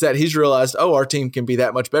worse. It's that he's realized, our team can be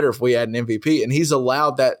that much better if we add an MVP. And he's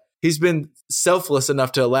allowed that. He's been selfless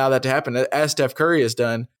enough to allow that to happen, as Steph Curry has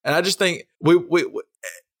done. And I just think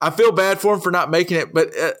I feel bad for him for not making it.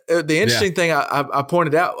 But the interesting thing I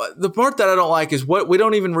pointed out, the part that I don't like is we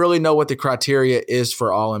don't even really know what the criteria is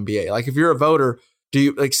for All-NBA. Like, if you're a voter, do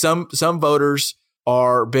you like some voters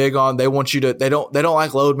are big on, they want you to, they don't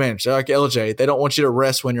like load manage. They're like LJ. They don't want you to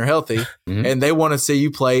rest when you're healthy, and they want to see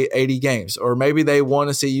you play 80 games, or maybe they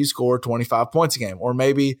want to see you score 25 points a game, or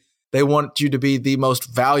maybe they want you to be the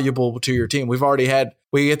most valuable to your team. We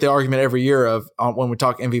get the argument every year of when we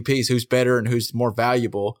talk MVPs, who's better and who's more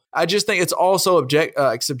valuable. I just think it's also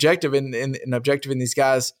subjective and objective in these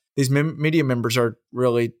guys. These media members are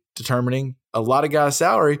really determining a lot of guys'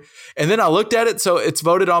 salary. And then I looked at it. So it's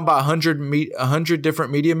voted on by 100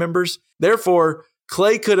 different media members. Therefore,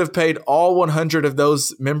 Klay could have paid all 100 of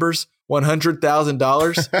those members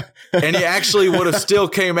 $100,000, and he actually would have still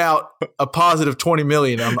came out a positive $20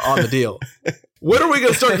 million on the deal. When are we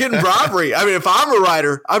going to start getting bribery? I mean, if I'm a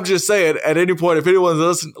writer, I'm just saying, at any point, if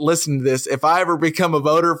anyone's listening to this, if I ever become a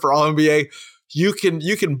voter for All-NBA, you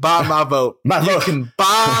can buy my vote. You can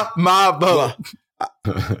buy my vote.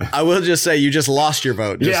 I will just say you just lost your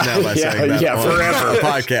vote now by saying that on forever.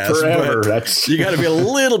 Podcast. Forever. You got to be a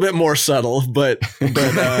little bit more subtle, but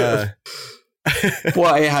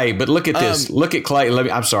well, hey, but look at this. Look at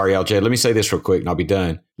Klay. I'm sorry, LJ. Let me say this real quick and I'll be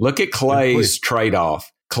done. Look at Klay's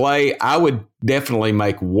trade-off. Klay, I would definitely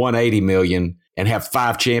make $180 million and have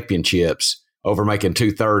 5 championships over making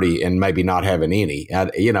 $230 and maybe not having any.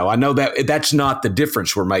 I know that's not the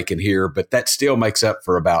difference we're making here, but that still makes up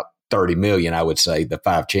for about $30 million, I would say, the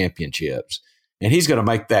 5 championships. And he's going to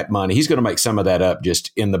make that money. He's going to make some of that up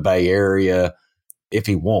just in the Bay Area if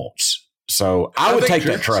he wants. So I would take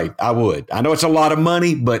that trade. I would. I know it's a lot of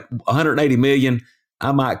money, but $180 million,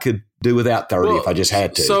 I could do without 30 if I just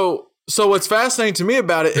had to. So what's fascinating to me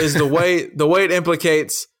about it is the way it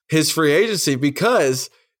implicates his free agency, because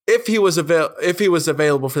if he was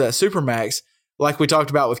available for that Supermax, like we talked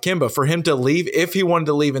about with Kemba, for him to leave, if he wanted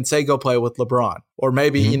to leave and say go play with LeBron, or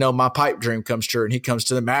maybe my pipe dream comes true and he comes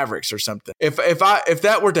to the Mavericks or something. If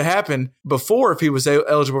that were to happen before, if he was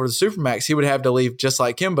eligible for the Supermax, he would have to leave, just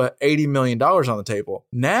like Kemba, $80 million on the table.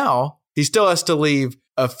 Now he still has to leave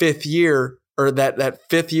a 5th year, or that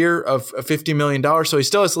 5th year of $50 million. So he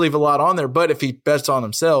still has to leave a lot on there. But if he bets on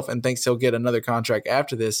himself and thinks he'll get another contract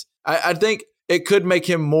after this, I think it could make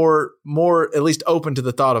him more at least open to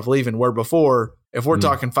the thought of leaving, where before, if we're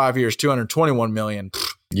talking 5 years, $221 million,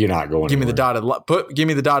 you're not going. Give me the dotted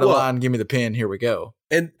line, give me the pin. Here we go.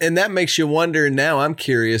 And that makes you wonder. Now I'm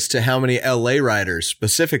curious to how many LA writers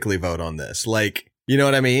specifically vote on this. Like, you know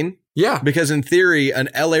what I mean? Yeah. Because in theory, an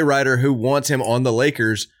LA writer who wants him on the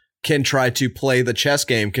Lakers can try to play the chess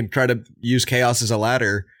game, can try to use chaos as a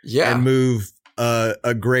ladder and move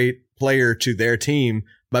a great player to their team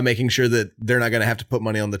by making sure that they're not going to have to put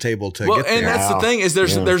money on the table to get there. And that's the thing is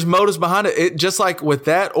there's motives behind it. It. Just like with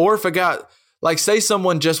that, or if it got, like say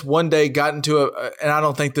someone just one day got into and I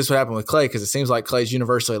don't think this would happen with Klay because it seems like Klay's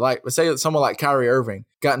universally liked, but say that someone like Kyrie Irving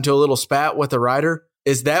got into a little spat with a writer.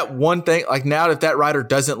 Is that one thing, like now if that writer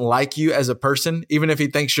doesn't like you as a person, even if he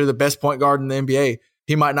thinks you're the best point guard in the NBA,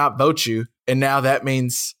 he might not vote you. And now that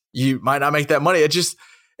means you might not make that money.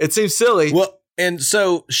 It seems silly. Well, and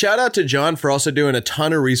so shout out to John for also doing a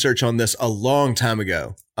ton of research on this a long time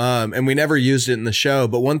ago. And we never used it in the show.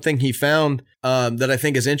 But one thing he found that I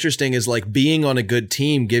think is interesting is like being on a good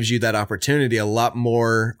team gives you that opportunity a lot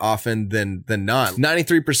more often than not.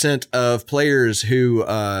 93% of players who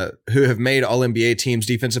have made All NBA teams,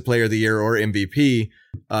 Defensive Player of the Year or MVP,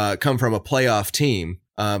 come from a playoff team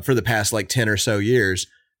for the past like 10 or so years.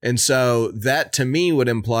 And so that to me would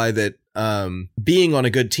imply that being on a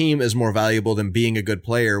good team is more valuable than being a good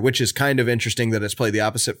player, which is kind of interesting that it's played the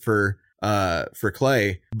opposite for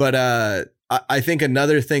Klay. But I think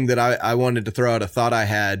another thing that I wanted to throw out, a thought I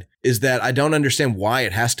had, is that I don't understand why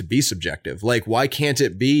it has to be subjective. Like, why can't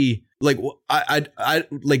it be like, I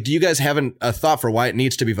like, do you guys have a thought for why it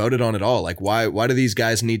needs to be voted on at all? Like, why do these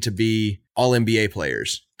guys need to be all NBA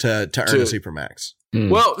players to earn a Supermax?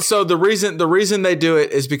 Well, so the reason they do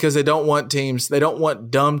it is because they don't want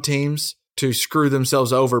dumb teams to screw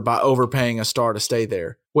themselves over by overpaying a star to stay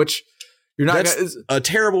there, which you're not. That's a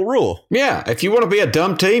terrible rule. Yeah, if you want to be a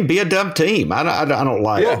dumb team, be a dumb team. I don't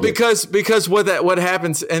like it. Because what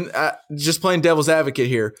happens, and just playing devil's advocate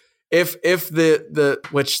here, if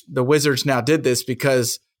which the Wizards now did this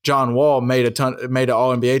because John Wall made an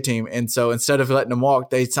All NBA team, and so instead of letting him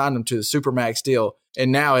walk, they signed him to the Supermax deal.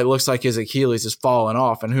 And now it looks like his Achilles is falling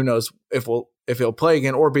off, and who knows if he'll play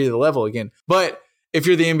again or be the level again. But if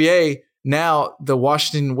you're the NBA, now the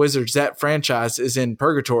Washington Wizards, that franchise is in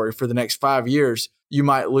purgatory for the next 5 years. You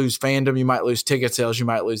might lose fandom, you might lose ticket sales, you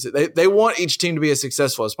might lose it. They want each team to be as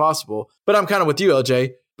successful as possible. But I'm kind of with you,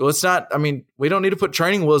 LJ. Let's not. I mean, we don't need to put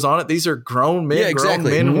training wheels on it. These are grown men, grown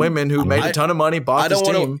men and women who made a ton of money, bought this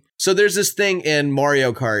team. So there's this thing in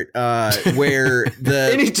Mario Kart where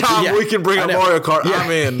anytime we can bring up Mario Kart, I'm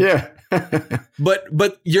in. Yeah.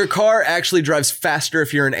 But your car actually drives faster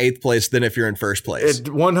if you're in 8th place than if you're in 1st place. It's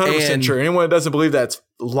 100% true. Anyone that doesn't believe that's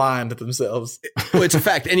lying to themselves. Well, it's a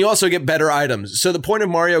fact. And you also get better items. So the point of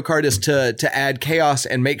Mario Kart is to add chaos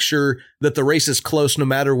and make sure that the race is close no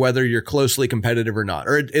matter whether you're closely competitive or not.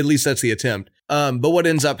 Or at least that's the attempt. But what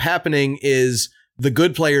ends up happening is the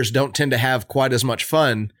good players don't tend to have quite as much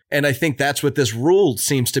fun. And I think that's what this rule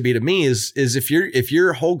seems to be to me is if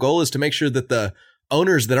your whole goal is to make sure that the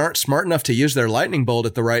owners that aren't smart enough to use their lightning bolt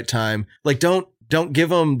at the right time, like don't give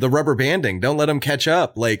them the rubber banding. Don't let them catch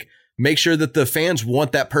up. Like make sure that the fans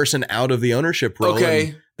want that person out of the ownership role.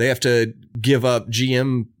 Okay. They have to give up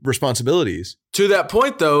GM responsibilities. To that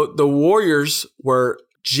point, though, the Warriors were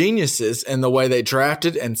geniuses in the way they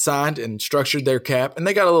drafted and signed and structured their cap. And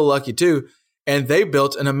they got a little lucky too. And they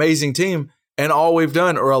built an amazing team. And all we've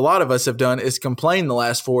done, or a lot of us have done, is complain the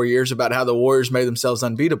last 4 years about how the Warriors made themselves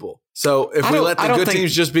unbeatable. So if we let the good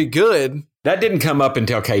teams just be good. That didn't come up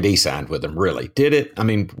until KD signed with them, really. Did it? I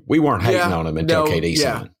mean, we weren't hating on him until KD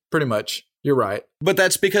signed. Pretty much. You're right. But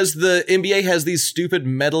that's because the NBA has these stupid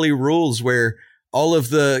medley rules where all of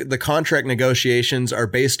the contract negotiations are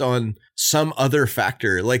based on some other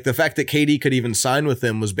factor. Like the fact that KD could even sign with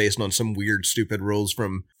them was based on some weird, stupid rules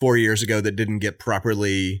from 4 years ago that didn't get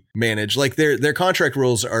properly managed. Like their contract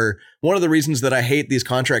rules are one of the reasons that I hate these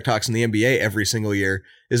contract talks in the NBA every single year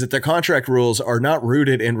is that their contract rules are not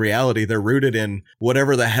rooted in reality. They're rooted in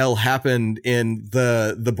whatever the hell happened in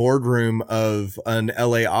the boardroom of an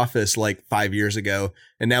LA office like 5 years ago.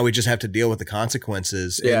 And now we just have to deal with the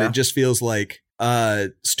consequences. Yeah. And it just feels like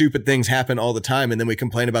stupid things happen all the time, and then we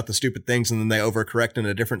complain about the stupid things, and then they overcorrect and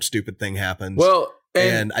a different stupid thing happens. Well,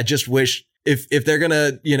 and I just wish if they're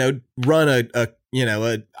gonna run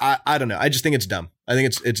I don't know. I just think it's dumb. I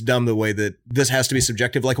think it's dumb the way that this has to be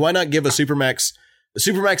subjective. Like, why not give a Supermax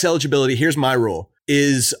eligibility? Here's my rule: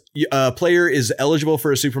 is a player is eligible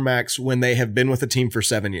for a Supermax when they have been with a team for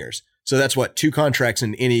 7 years. So that's what 2 contracts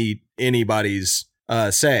in anybody's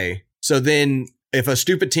say. So then, if a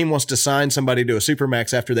stupid team wants to sign somebody to a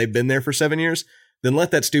Supermax after they've been there for 7 years, then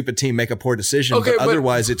let that stupid team make a poor decision. Okay, but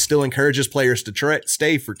otherwise, it still encourages players to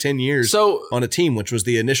stay for 10 years on a team, which was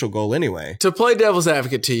the initial goal anyway. To play devil's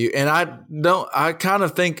advocate to you, and I kind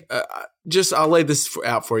of think, I'll lay this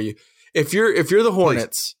out for you. If you're the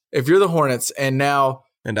Hornets, and now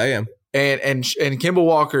And I am. And Kemba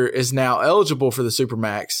Walker is now eligible for the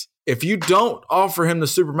Supermax. If you don't offer him the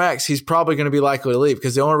Supermax, he's probably going to be likely to leave,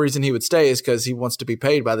 because the only reason he would stay is because he wants to be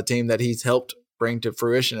paid by the team that he's helped bring to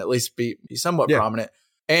fruition, at least be somewhat prominent.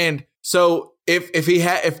 And so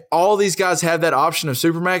if all these guys have that option of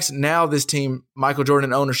Supermax, now this team, Michael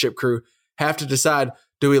Jordan ownership crew, have to decide,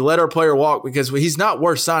 do we let our player walk because he's not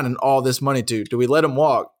worth signing all this money to? Do we let him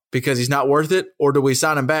walk because he's not worth it? Or do we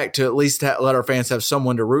sign him back to at least let our fans have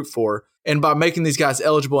someone to root for? And by making these guys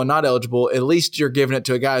eligible and not eligible, at least you're giving it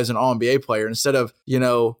to a guy who's an All-NBA player instead of,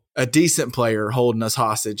 a decent player holding us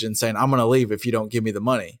hostage and saying, I'm going to leave if you don't give me the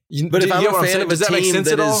money. But if I'm a fan of a team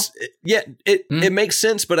that is, it makes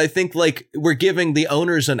sense. But I think like we're giving the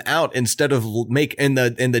owners an out instead of and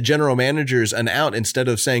the general managers an out instead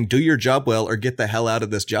of saying, do your job well or get the hell out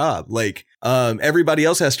of this job. Like, everybody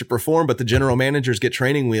else has to perform, but the general managers get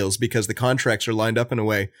training wheels because the contracts are lined up in a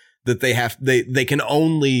way that they can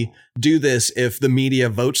only do this if the media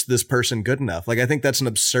votes this person good enough. Like, I think that's an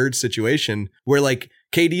absurd situation where like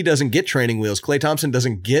KD doesn't get training wheels. Klay Thompson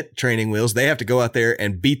doesn't get training wheels. They have to go out there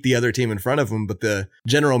and beat the other team in front of them. But the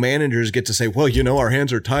general managers get to say, well, our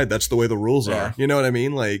hands are tied. That's the way the rules are. You know what I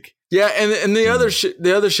mean? Like, yeah. And the other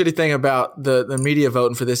shitty thing about the media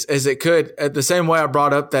voting for this is it could, at the same way I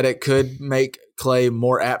brought up that it could make Klay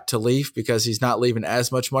more apt to leave because he's not leaving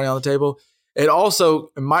as much money on the table. It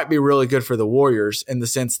also might be really good for the Warriors in the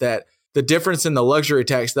sense that the difference in the luxury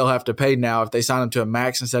tax they'll have to pay now if they sign them to a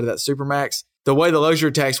max instead of that super max, the way the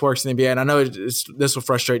luxury tax works in the NBA, and I know this will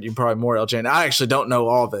frustrate you probably more, LJ, and I actually don't know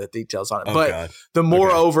all the details on it, the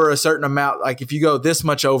more over a certain amount, like if you go this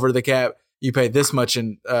much over the cap, you pay this much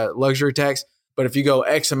in luxury tax, but if you go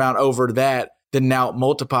X amount over that, then now it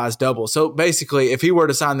multiplies double. So basically, if he were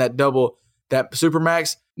to sign that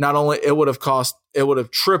Supermax, not only it would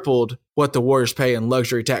have tripled what the Warriors pay in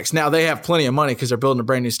luxury tax. Now they have plenty of money because they're building a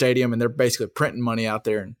brand new stadium and they're basically printing money out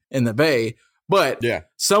there in the Bay. But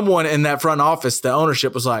someone in that front office, the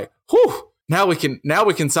ownership was like, whew, now we can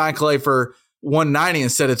sign Klay for $190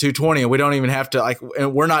 instead of $220, and we don't even have to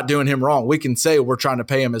and we're not doing him wrong. We can say we're trying to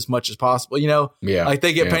pay him as much as possible. Like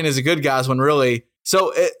they get painted as the good guys when really.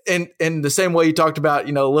 So in the same way you talked about,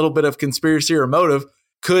 a little bit of conspiracy or motive.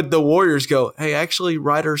 Could the Warriors go, hey, actually,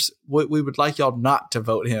 writers, we would like y'all not to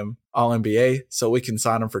vote him All-NBA so we can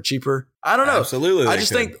sign him for cheaper? I don't know. Absolutely. I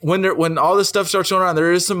just think when all this stuff starts going around,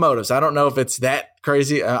 there is some motives. I don't know if it's that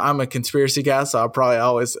crazy. I'm a conspiracy guy, so I probably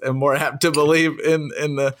always am more apt to believe in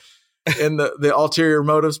the ulterior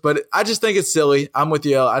motives. But I just think it's silly. I'm with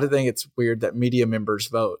you. I think it's weird that media members'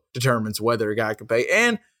 vote determines whether a guy can pay.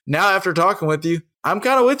 And now after talking with you, I'm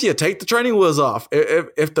kind of with you. Take the training wheels off.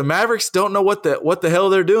 If the Mavericks don't know what the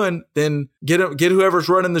hell they're doing, then get whoever's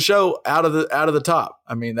running the show out of the top.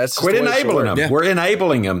 I mean, that's quit enabling them. Yeah. We're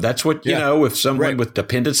enabling them. That's what if someone with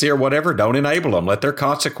dependency or whatever, don't enable them. Let their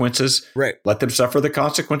consequences. Right. Let them suffer the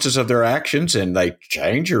consequences of their actions, and they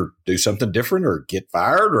change or do something different or get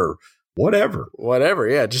fired or whatever.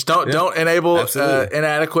 Yeah. Just don't enable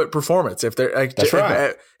inadequate performance. If they're that's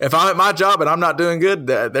right. If I'm at my job and I'm not doing good,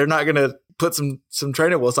 they're not going to put some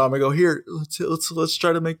training wheels on me and go, here, let's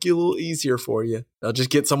try to make you a little easier for you. They'll just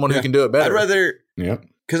get someone who can do it better. I'd rather,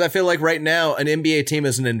 because I feel like right now an NBA team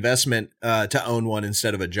is an investment to own one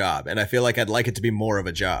instead of a job. And I feel like I'd like it to be more of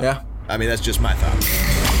a job. Yeah. I mean, that's just my thought.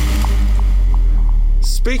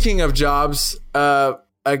 Speaking of jobs, a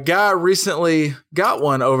guy recently got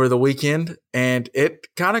one over the weekend and it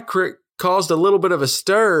kind of caused a little bit of a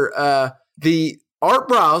stir. Art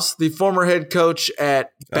Brous, the former head coach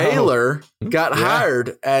at Baylor, got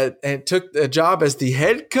hired and took a job as the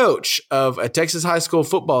head coach of a Texas high school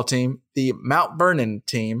football team, the Mount Vernon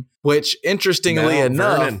team, which interestingly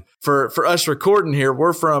enough, for us recording here,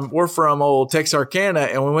 we're from old Texarkana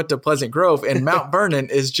and we went to Pleasant Grove, and Mount Vernon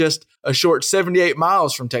is just a short 78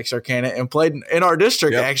 miles from Texarkana and played in our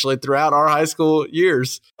district actually throughout our high school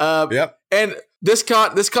years. And this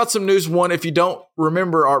caught some news. One, if you don't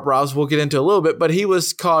remember Art Brous, we'll get into a little bit, but he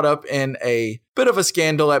was caught up in a bit of a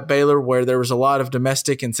scandal at Baylor where there was a lot of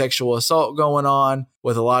domestic and sexual assault going on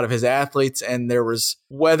with a lot of his athletes. And there was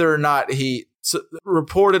whether or not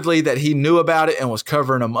reportedly that he knew about it and was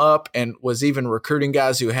covering them up and was even recruiting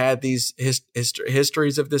guys who had these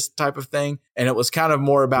histories of this type of thing. And it was kind of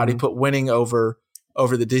more about he put winning over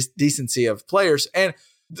the decency of players. And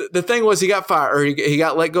the thing was he got fired, or he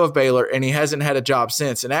got let go of Baylor, and he hasn't had a job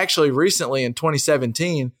since. And actually recently in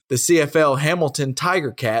 2017, the CFL Hamilton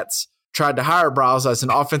Tiger Cats tried to hire Brous as an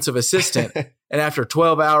offensive assistant. And after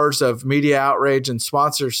 12 hours of media outrage and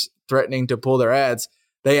sponsors threatening to pull their ads,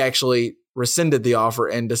 they actually rescinded the offer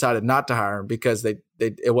and decided not to hire him because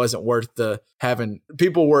it wasn't worth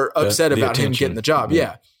people were upset about him getting the job.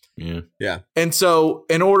 Yeah. And so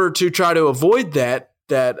in order to try to avoid that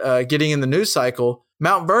getting in the news cycle,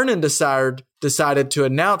 Mount Vernon decided to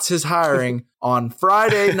announce his hiring on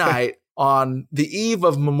Friday night on the eve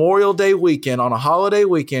of Memorial Day weekend, on a holiday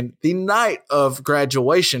weekend, the night of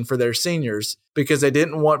graduation for their seniors, because they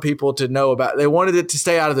didn't want people to know they wanted it to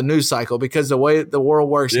stay out of the news cycle, because the way the world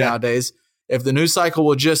works nowadays, if the news cycle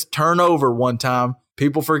will just turn over one time,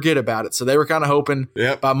 people forget about it. So they were kind of hoping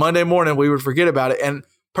by Monday morning we would forget about it. And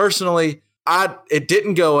personally, it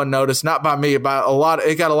didn't go unnoticed, not by me, by a lot.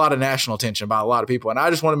 It got a lot of national attention by a lot of people, and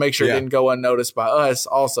I just want to make sure it didn't go unnoticed by us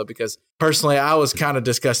also, because personally, I was kind of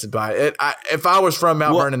disgusted by it. If I was from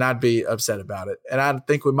Mount Vernon, I'd be upset about it, and I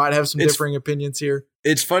think we might have some differing opinions here.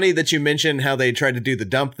 It's funny that you mentioned how they tried to do the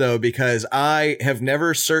dump, though, because I have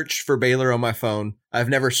never searched for Baylor on my phone. I've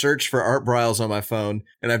never searched for Art Briles on my phone,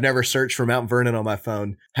 and I've never searched for Mount Vernon on my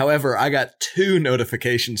phone. However, I got 2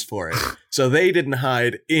 notifications for it. So they didn't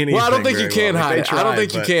hide anything. Well, I don't think you can hide it. I don't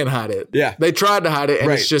think you can hide it. Yeah. They tried to hide it,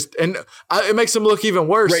 and it's just, and it makes them look even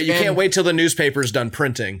worse. Right. You can't wait till the newspaper's done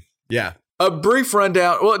printing. Yeah. A brief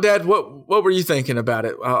rundown. Well, Dad, what were you thinking about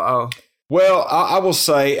it? Well, I will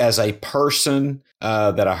say, as a person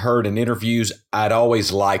that I heard in interviews, I'd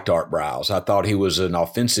always liked Art Briles. I thought he was an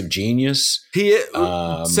offensive genius.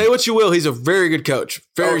 Say what you will, he's a very good coach.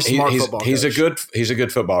 Very smart football coach. He's a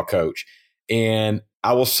good football coach. And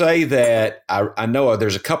I will say that I know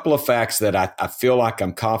there's a couple of facts that I feel like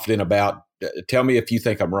I'm confident about. Tell me if you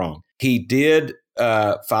think I'm wrong. He did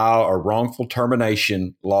file a wrongful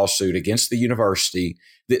termination lawsuit against the university.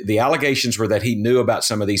 The allegations were that he knew about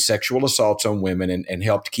some of these sexual assaults on women and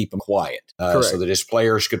helped keep them quiet so that his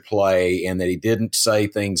players could play, and that he didn't say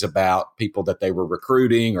things about people that they were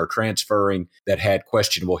recruiting or transferring that had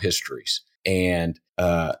questionable histories. And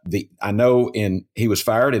I know he was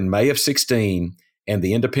fired in May of 2016, and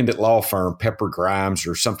the independent law firm Pepper Grimes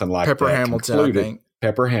or something like Pepper that Hamilton, I think.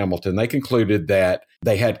 Pepper Hamilton, they concluded that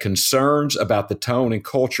they had concerns about the tone and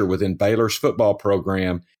culture within Baylor's football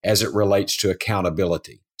program as it relates to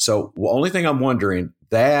accountability. So the only thing I'm wondering,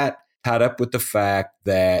 that tied up with the fact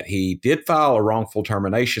that he did file a wrongful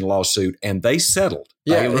termination lawsuit and they settled.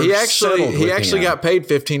 Yeah, he actually got paid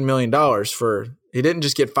 $15 million he didn't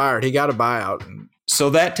just get fired. He got a buyout. So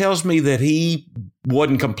that tells me that he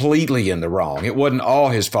wasn't completely in the wrong. It wasn't all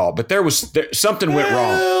his fault, but something went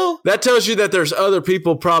wrong. That tells you that there's other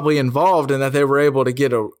people probably involved and that they were able to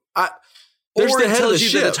get that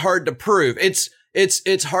it's hard to prove.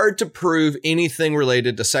 It's hard to prove anything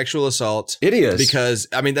related to sexual assault. It is. Because,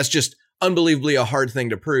 I mean, that's just unbelievably a hard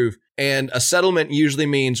thing to prove. And a settlement usually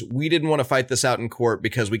means we didn't want to fight this out in court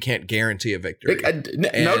because we can't guarantee a victory.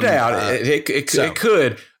 No doubt. It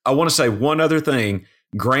could. I want to say one other thing.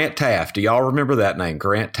 Grant Taft. Do y'all remember that name?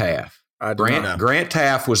 Grant Taft. Grant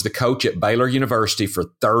Taft was the coach at Baylor University for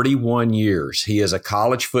 31 years. He is a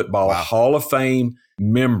college football Hall of Fame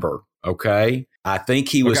member. Okay. I think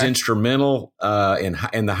he was instrumental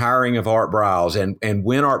in the hiring of Art Briles. And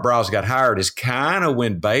when Art Briles got hired is kind of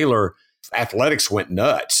when Baylor athletics went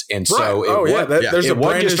nuts. And so there's a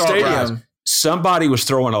brand new stadium. Somebody was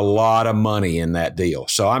throwing a lot of money in that deal.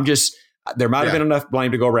 So there might have been enough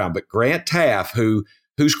blame to go around. But Grant Taft,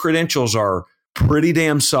 whose credentials are pretty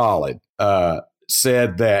damn solid,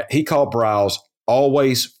 said that he called Briles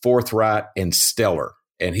always forthright and stellar.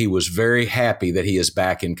 And he was very happy that he is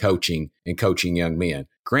back in coaching young men.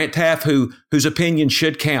 Grant Taft, whose opinion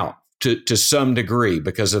should count to some degree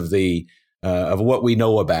because of of what we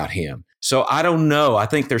know about him. So I don't know. I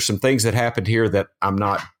think there's some things that happened here that I'm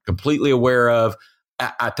not completely aware of.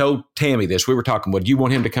 I told Tammy this. We were talking, would you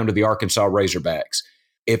want him to come to the Arkansas Razorbacks?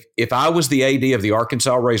 If I was the AD of the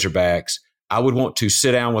Arkansas Razorbacks, I would want to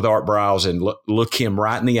sit down with Art Briles and look him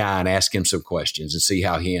right in the eye and ask him some questions and see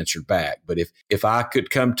how he answered back. But if I could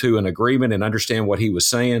come to an agreement and understand what he was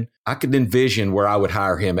saying, I could envision where I would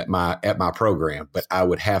hire him at my program. But I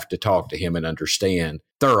would have to talk to him and understand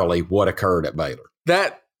thoroughly what occurred at Baylor.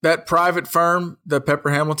 That private firm, the Pepper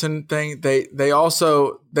Hamilton thing,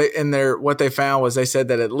 what they found was they said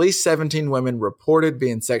that at least 17 women reported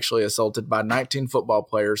being sexually assaulted by 19 football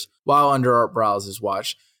players while under Art Briles'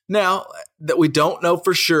 watch. Now, that we don't know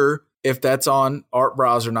for sure if that's on Art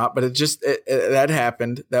Briles or not, but that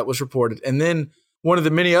happened. That was reported. And then one of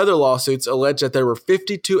the many other lawsuits alleged that there were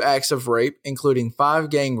 52 acts of rape, including 5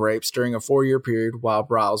 gang rapes during a 4-year period while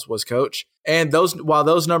Briles was coach. And while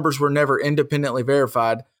those numbers were never independently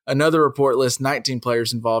verified, another report lists 19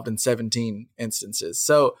 players involved in 17 instances.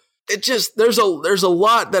 So there's a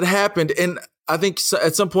lot that happened. And I think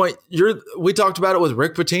at some point we talked about it with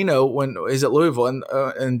Rick Pitino when he's at Louisville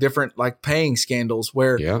and different like paying scandals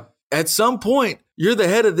where at some point you're the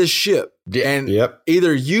head of this ship. And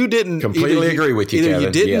either you didn't completely agree with you, either Kevin.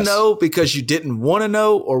 You didn't know because you didn't want to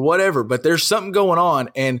know or whatever, but there's something going on.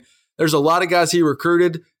 And there's a lot of guys he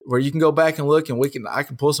recruited where you can go back and look and I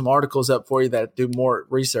can pull some articles up for you that do more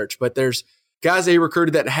research, but there's guys that he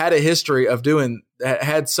recruited that had a history of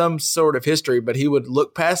had some sort of history, but he would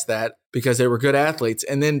look past that because they were good athletes.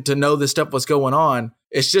 And then to know this stuff was going on,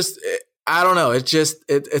 it's just, I don't know. It's just,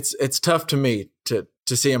 it's tough to me to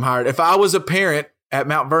see him hired. If I was a parent at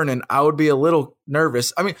Mount Vernon, I would be a little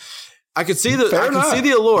nervous. I mean, I could see the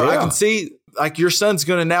allure. Yeah. I can see like your son's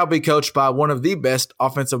going to now be coached by one of the best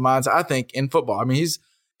offensive minds, I think, in football. I mean,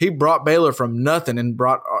 he brought Baylor from nothing and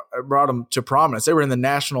brought them to prominence. They were in the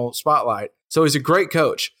national spotlight. So he's a great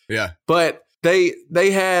coach. Yeah. But they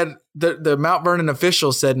had the Mount Vernon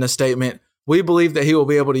officials said in a statement, "We believe that he will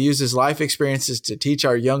be able to use his life experiences to teach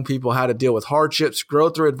our young people how to deal with hardships, grow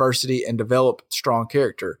through adversity, and develop strong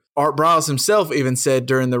character." Art Briles himself even said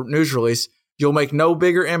during the news release, "You'll make no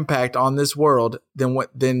bigger impact on this world than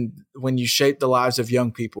when you shape the lives of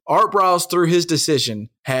young people." Art Briles, through his decision,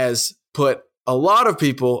 has put a lot of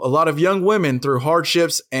people, a lot of young women through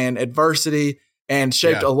hardships and adversity and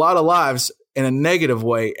shaped a lot of lives in a negative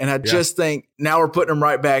way. And I just think now we're putting them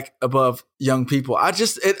right back above young people. I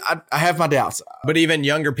have my doubts. But even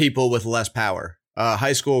younger people with less power. A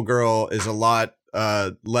high school girl is a lot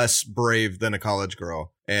less brave than a college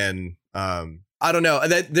girl. And I don't know.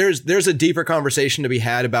 There's a deeper conversation to be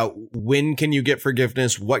had about when can you get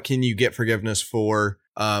forgiveness? What can you get forgiveness for?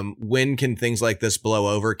 When can things like this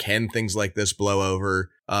blow over? Can things like this blow over?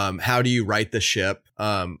 How do you right the ship?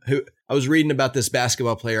 I was reading about this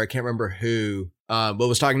basketball player. I can't remember who, but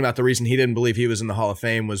was talking about the reason he didn't believe he was in the Hall of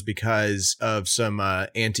Fame was because of some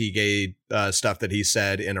anti-gay stuff that he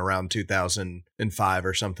said in around 2005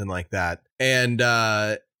 or something like that.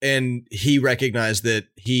 And he recognized that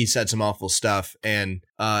he said some awful stuff and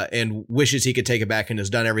wishes he could take it back and has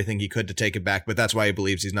done everything he could to take it back. But that's why he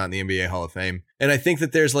believes he's not in the NBA Hall of Fame. And I think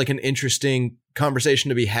that there's like an interesting conversation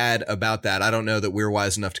to be had about that. I don't know that we're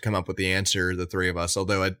wise enough to come up with the answer, the three of us,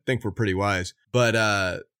 although I think we're pretty wise. But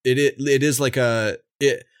it is like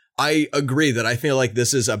I agree that I feel like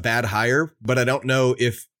this is a bad hire, but I don't know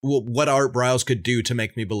what Art Briles could do to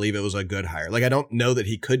make me believe it was a good hire. Like, I don't know that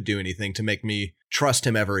he could do anything to make me trust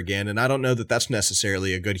him ever again. And I don't know that that's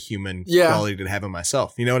necessarily a good human quality to have in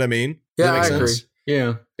myself. You know what I mean? Yeah, I agree.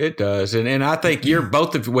 Yeah, it does. And I think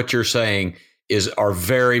both of what you're saying are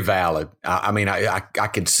very valid. I mean, I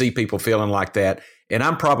can see people feeling like that. And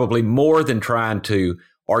I'm probably more than trying to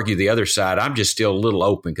argue the other side. I'm just still a little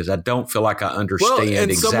open because I don't feel like I understand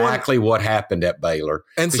exactly what happened at Baylor.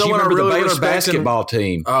 And you remember the Baylor basketball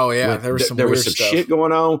team. Oh yeah, there was some shit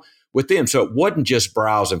going on with them. So it wasn't just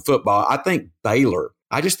Briles and football. I think Baylor.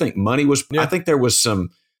 I just think money was. Yeah. I think there was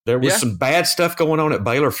some some bad stuff going on at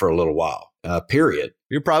Baylor for a little while. Period.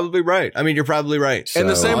 You're probably right. I mean, you're probably right. And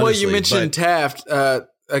the same way you mentioned Taft,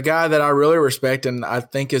 a guy that I really respect and I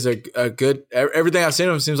think is a good, everything I've seen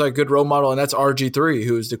of him seems like a good role model, and that's RG3,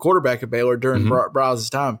 who was the quarterback at Baylor during Briles'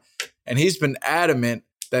 time. And he's been adamant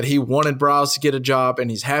that he wanted Briles to get a job, and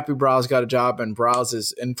he's happy Briles got a job, and Briles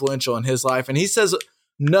is influential in his life. And he says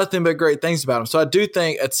nothing but great things about him. So I do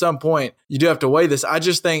think at some point you do have to weigh this. I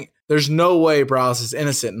just think there's no way Briles is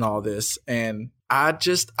innocent in all this. And I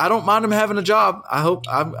don't mind him having a job. I hope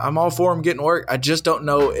I'm all for him getting work. I just don't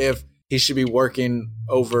know if he should be working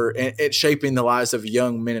over and shaping the lives of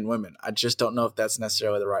young men and women. I just don't know if that's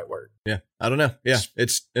necessarily the right word. Yeah. I don't know. Yeah.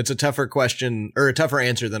 It's a tougher question or a tougher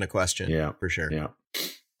answer than a question. Yeah, for sure. Yeah.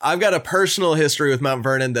 I've got a personal history with Mount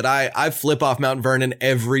Vernon that I flip off Mount Vernon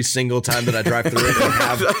every single time that I drive through it and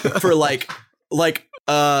have for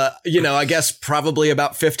I guess probably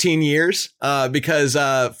about 15 years, because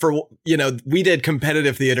we did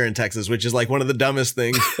competitive theater in Texas, which is like one of the dumbest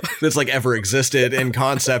things that's like ever existed in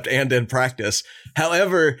concept and in practice.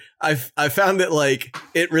 However, I found that like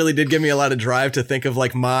it really did give me a lot of drive to think of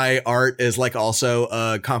like my art as like also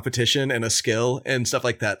a competition and a skill and stuff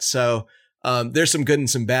like that. So there's some good and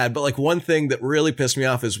some bad, but like one thing that really pissed me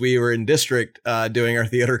off is we were in district doing our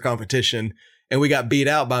theater competition. And we got beat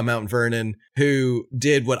out by Mount Vernon, who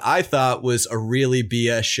did what I thought was a really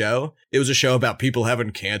BS show. It was a show about people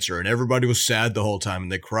having cancer, and everybody was sad the whole time,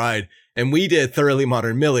 and they cried. And we did Thoroughly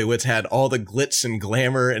Modern Millie, which had all the glitz and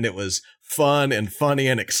glamour, and it was fun and funny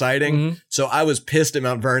and exciting. Mm-hmm. So I was pissed at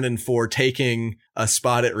Mount Vernon for taking a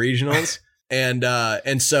spot at regionals.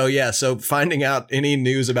 So finding out any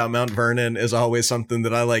news about Mount Vernon is always something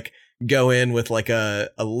that I like go in with like a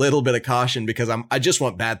little bit of caution because I just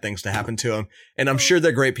want bad things to happen to them. And I'm sure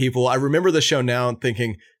they're great people. I remember the show now and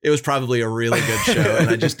thinking it was probably a really good show, and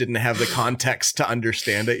I just didn't have the context to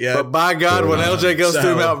understand it yet. But by God, when LJ goes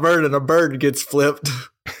through Mount Vernon, a bird gets flipped.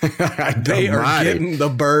 They are getting the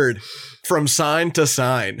bird from sign to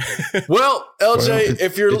sign. Well, LJ,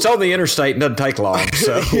 if you're... It's on the interstate and doesn't take long.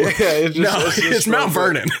 So it's Mount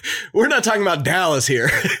Vernon. We're not talking about Dallas here.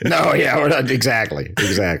 No, yeah, we're not. Exactly.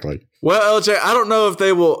 Well, LJ, I don't know if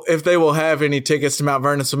they will have any tickets to Mount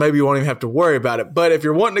Vernon, so maybe you won't even have to worry about it. But if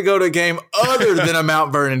you're wanting to go to a game other than a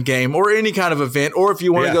Mount Vernon game or any kind of event, or if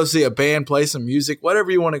you want to go see a band play some music,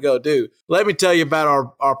 whatever you want to go do, let me tell you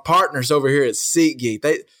about our partners over here at SeatGeek.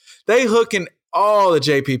 They hooking all the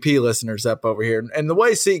JPP listeners up over here. And the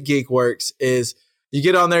way SeatGeek works is you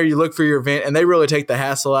get on there, you look for your event, and they really take the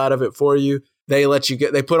hassle out of it for you. They let you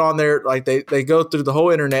they put on there, like they go through the whole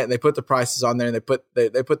internet and they put the prices on there, and they put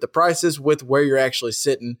the prices with where you're actually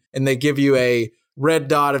sitting, and they give you a red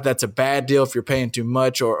dot if that's a bad deal, if you're paying too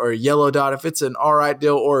much, or a yellow dot if it's an all right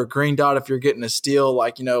deal, or a green dot if you're getting a steal,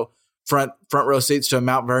 like, front row seats to a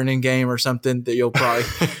Mount Vernon game or something, that you'll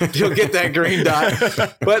get that green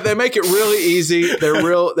dot. But they make it really easy. They're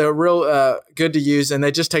real good to use, and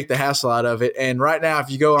they just take the hassle out of it. And right now,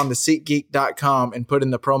 if you go on to SeatGeek.com and put in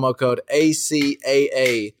the promo code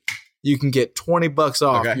ACAA, you can get $20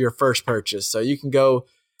 off your first purchase. So you can go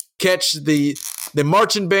catch the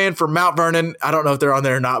marching band for Mount Vernon. I don't know if they're on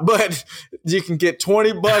there or not, but you can get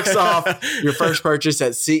 $20 off your first purchase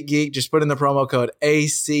at SeatGeek. Just put in the promo code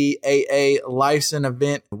ACAA. Life's an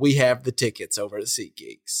event. We have the tickets over at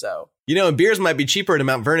SeatGeek. So, and beers might be cheaper at a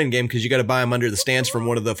Mount Vernon game because you got to buy them under the stands from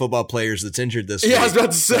one of the football players that's injured this week. Yeah, I was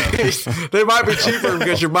about to say they might be cheaper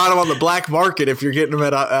because you're buying them on the black market if you're getting them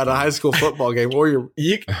at a high school football game, or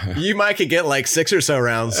you might could get like 6 or so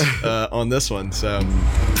rounds on this one. So.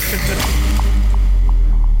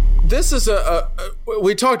 This is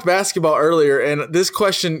we talked basketball earlier, and this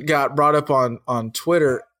question got brought up on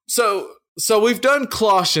Twitter. So we've done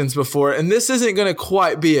Colossians before, and this isn't going to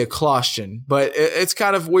quite be a Colossian, but it's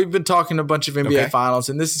kind of, we've been talking a bunch of NBA finals,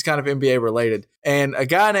 and this is kind of NBA related. And a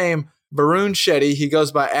guy named Varun Shetty, he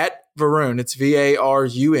goes by @Varun, it's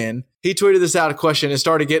VARUN. He tweeted this out, a question, and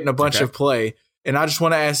started getting a bunch of play. And I just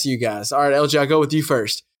want to ask you guys. All right, LJ, I'll go with you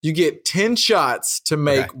first. You get 10 shots to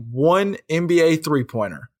make one NBA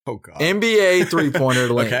three-pointer. Oh, God. NBA three-pointer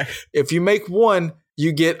link. If you make one,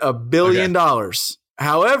 you get $1 billion.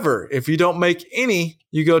 However, if you don't make any,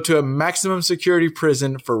 you go to a maximum security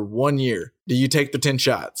prison for 1 year. Do you take the 10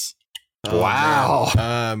 shots? Wow.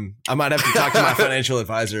 I might have to talk to my financial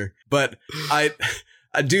advisor, but I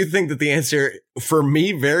do think that the answer for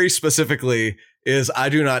me very specifically is I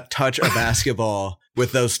do not touch a basketball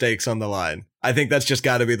with those stakes on the line. I think that's just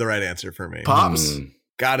got to be the right answer for me. Pops.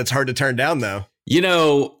 God, it's hard to turn down though.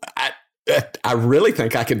 I really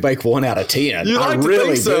think I could make 1 out of 10. I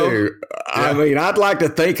really do. Yeah. I mean, I'd like to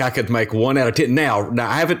think I could make 1 out of 10. Now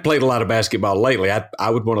I haven't played a lot of basketball lately. I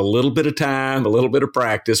would want a little bit of time, a little bit of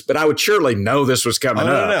practice, but I would surely know this was coming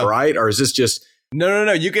up, right? Or is this just...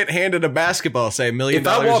 No. You get handed a basketball, say $1 million. If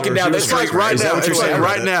I'm walking down the street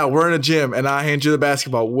right now, we're in a gym and I hand you the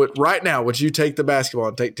basketball. Right now, would you take the basketball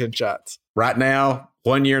and take 10 shots? Right now,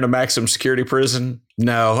 1 year in a maximum security prison?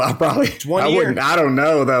 No, I wouldn't. I don't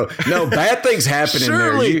know though. No, bad things happen in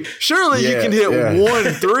there. Surely you can hit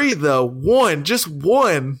 1-3 though. Just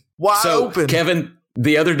one wide open. Kevin,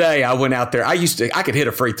 the other day I went out there. I could hit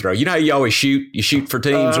a free throw. You know how you always shoot? You shoot for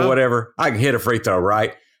teams or whatever. I can hit a free throw,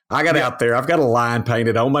 right? I got out there. I've got a line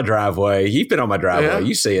painted on my driveway. You've been on my driveway. Yeah.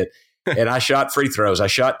 You see it. And I shot free throws. I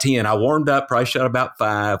shot 10. I warmed up, probably shot about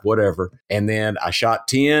 5, whatever. And then I shot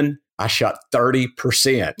 10. I shot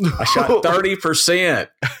 30%. I shot 30%,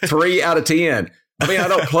 3 out of 10. I mean, I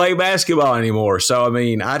don't play basketball anymore. So, I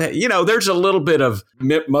mean, there's a little bit of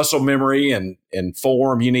muscle memory and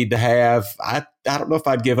form you need to have. I don't know if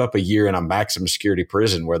I'd give up a year in a maximum security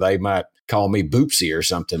prison where they might call me Boopsy or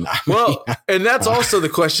something. Well, and that's also the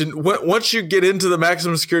question. Once you get into the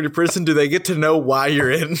maximum security prison, do they get to know why you're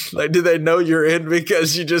in? Like, do they know you're in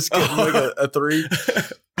because you just get like a 3?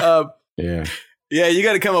 Yeah. Yeah, you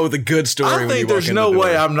got to come up with a good story. I think there's no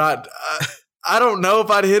way I'm not. I don't know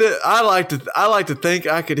if I'd hit it. I like to think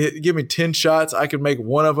I could give me 10 shots. I could make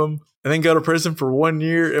one of them and then go to prison for 1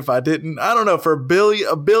 year if I didn't. I don't know, for $1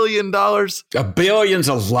 billion. $1 billion's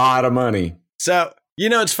a lot of money. So,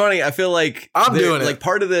 it's funny. I feel like I'm doing it. Like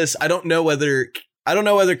part of this, I don't know whether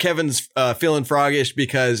Kevin's feeling froggish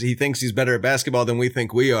because he thinks he's better at basketball than we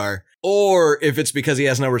think we are, or if it's because he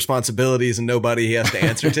has no responsibilities and nobody he has to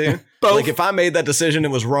answer to. Like if I made that decision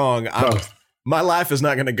and was wrong, my life is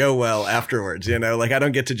not going to go well afterwards. You know, like I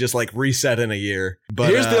don't get to just like reset in a year. But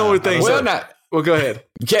here's the only thing. Well, go ahead.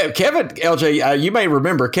 Kevin, LJ, you may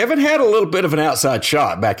remember, Kevin had a little bit of an outside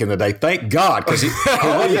shot back in the day. Thank God, because he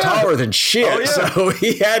wasn't taller than shit, so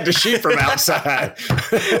he had to shoot from outside.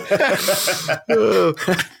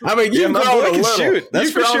 I mean, you've grown a little.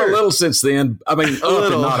 You've grown a little since then. I mean,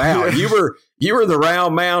 up and not out. You were the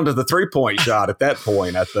round mound of the 3-point shot at that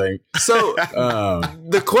point, I think. So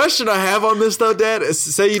the question I have on this, though, Dad,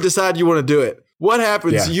 is say you decide you want to do it. What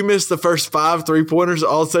happens? You miss the first 5 3-pointers,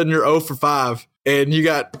 all of a sudden you're 0 for 5, and you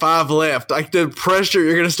got 5 left. Like the pressure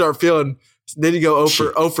you're going to start feeling. Then you go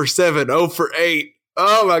 0 for 7, 0 for 8.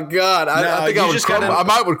 Oh my God! I think I would crumble. I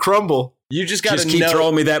might crumble. You just got to keep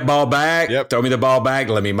throwing me that ball back. Yep. Throw me the ball back.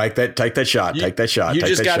 Let me take that shot. Take that shot. You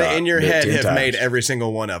just got to in your head have made every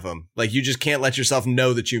single one of them. Like you just can't let yourself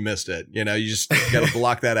know that you missed it. You know, you just got to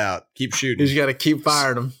block that out. Keep shooting. You just got to keep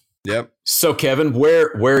firing them. Yep. So Kevin,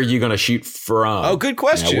 where are you going to shoot from? Oh, good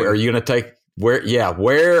question. Where are you going to take?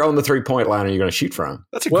 Where on the 3-point line are you going to shoot from?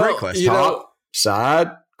 That's a great question. Top,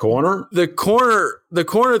 side, corner. The corner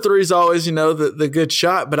three is always, the good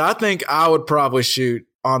shot. But I think I would probably shoot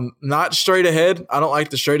on not straight ahead. I don't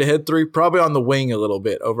like the straight ahead three. Probably on the wing a little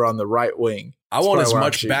bit, over on the right wing. I want as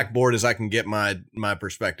much backboard as I can get my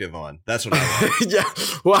perspective on. That's what I want. Yeah.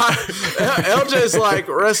 Well, LJ's like,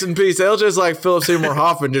 rest in peace. LJ's like Philip Seymour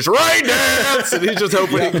Hoffman, just right dance, and he's just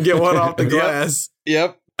hoping he can get one off the glass.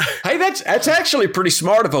 Yep. Hey, that's actually pretty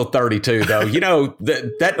smart of 032, though.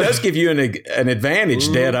 That does give you an advantage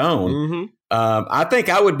dead on. Mm-hmm. I think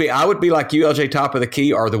I would be like you, LJ, top of the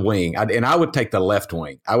key or the wing, and I would take the left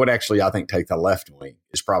wing. I think take the left wing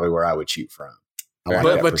is probably where I would shoot from.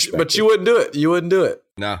 But you wouldn't do it. You wouldn't do it.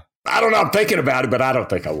 No. I don't know. I'm thinking about it, but I don't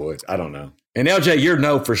think I would. I don't know. And LJ, you're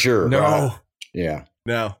no for sure. No. Right? Yeah.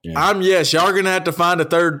 No. Yeah. I'm yes. Y'all are gonna have to find a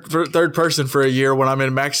third person for a year when I'm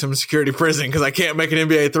in maximum security prison because I can't make an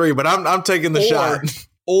NBA 3. But I'm taking the shot.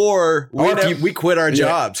 Or we quit our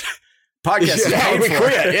jobs. Podcast. Yeah, we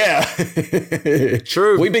quit. Yeah.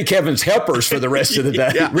 True. We be Kevin's helpers for the rest of the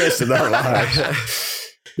day, rest of our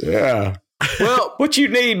lives. Yeah. Well, what you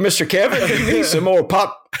need, Mr. Kevin? You need some more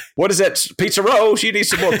what is that? Pizza rolls? You need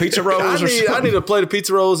some more pizza rolls? I need a plate of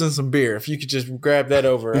pizza rolls and some beer. If you could just grab that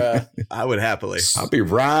over. I would happily. I'll be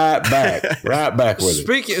right back. Right back with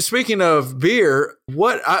it. Speaking of beer,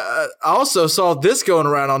 what I also saw this going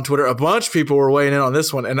around on Twitter. A bunch of people were weighing in on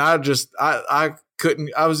this one, and I couldn't.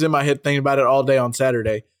 I was in my head thinking about it all day on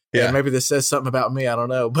Saturday. Yeah, maybe this says something about me. I don't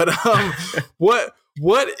know. But what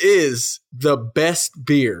is the best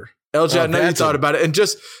beer? LJ, I know you thought about it. And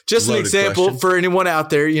just an example question for anyone out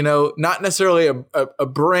there, not necessarily a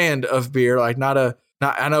brand of beer, like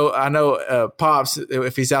I know Pops,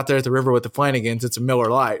 if he's out there at the river with the Flanagans, it's a Miller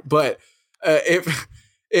Lite. But what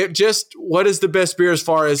is the best beer as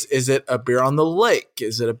far as, is it a beer on the lake?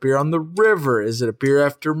 Is it a beer on the river? Is it a beer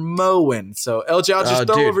after mowing? So LJ, I'll just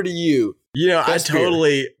throw over to you. I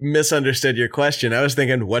totally misunderstood your question. I was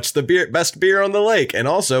thinking, what's the best beer on the lake? And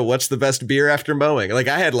also, what's the best beer after mowing? Like,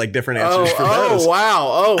 I had different answers for those. Oh,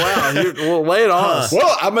 wow. Well, lay it on us.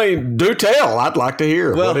 Well, I mean, do tell. I'd like to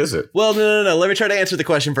hear. What is it? Well, no. Let me try to answer the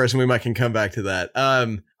question first, and we might can come back to that.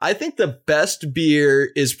 I think the best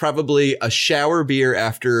beer is probably a shower beer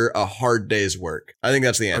after a hard day's work. I think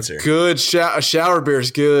that's the answer. A shower beer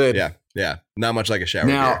is good. Yeah. Not much like a shower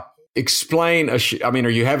beer. Explain are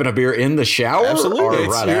you having a beer in the shower? Absolutely. Or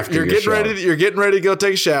right after you're getting ready to go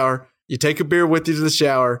take a shower. You take a beer with you to the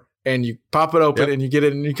shower and you pop it open and you get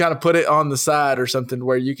it and you kind of put it on the side or something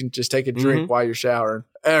where you can just take a drink while you're showering.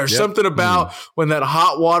 Or something about when that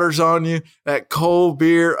hot water's on you, that cold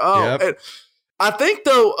beer. I think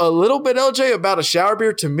though a little bit, LJ, about a shower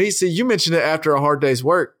beer to me. See, you mentioned it after a hard day's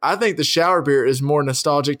work. I think the shower beer is more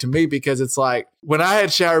nostalgic to me because it's like when I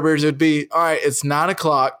had shower beers, it'd be, all right, it's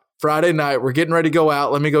 9:00. Friday night, we're getting ready to go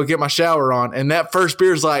out. Let me go get my shower on. And that first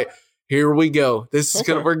beer is like, here we go.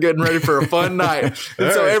 We're getting ready for a fun night.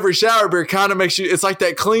 And so every shower beer kind of makes you, it's like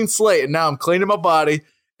that clean slate. And now I'm cleaning my body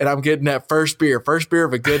and I'm getting that first beer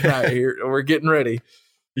of a good night here. We're getting ready.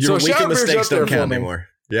 Your weekend mistakes don't count anymore.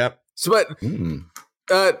 Yep. So, but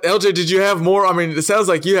LJ, did you have more? I mean, it sounds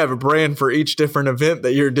like you have a brand for each different event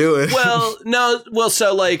that you're doing. Well, no. Well,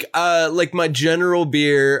 so like my general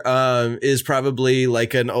beer is probably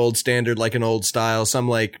like an old standard, like an old style, some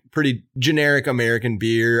like pretty generic American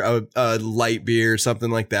beer, a light beer,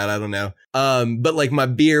 something like that. I don't know. But like my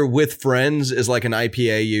beer with friends is like an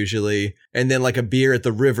IPA usually. And then like a beer at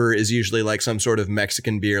the river is usually like some sort of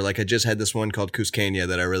Mexican beer. Like I just had this one called Cusqueña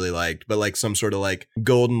that I really liked, but like some sort of like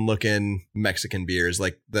golden looking Mexican beers.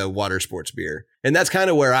 like the water sports beer. And that's kind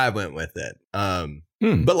of where I went with it.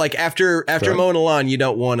 But like after mowing a lawn, you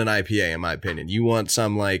don't want an IPA, in my opinion. You want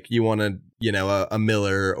some a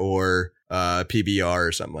Miller or PBR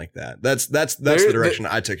or something like that. That's the direction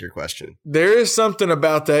I took your question. There is something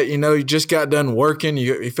about that. You just got done working.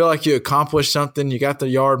 You feel like you accomplished something. You got the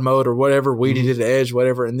yard mowed or whatever, weeded to the edge,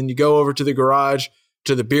 whatever. And then you go over to the garage,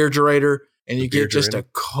 to the beer gerator, and you get just a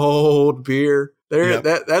cold beer.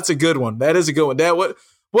 That's a good one. That is a good one. Dad,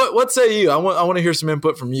 what say you? I want to hear some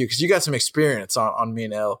input from you because you got some experience on me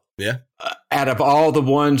and Elle. Yeah. Out of all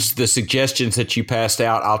the suggestions that you passed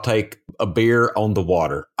out, I'll take a beer on the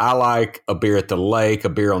water. I like a beer at the lake, a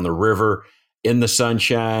beer on the river, in the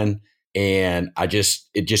sunshine, and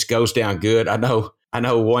it just goes down good. I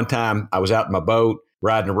know one time I was out in my boat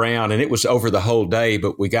riding around, and it was over the whole day,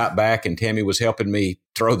 but we got back and Tammy was helping me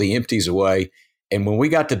throw the empties away. And when we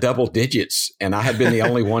got to double digits and I had been the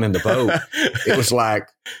only one in the boat, it was like,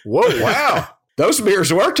 whoa, wow. Those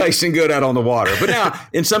beers were tasting good out on the water. But now,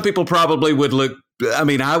 and some people probably would look,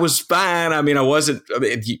 I was fine. I wasn't,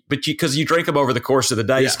 but because you drink them over the course of the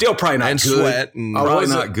day, it's still probably not good. Sweat and probably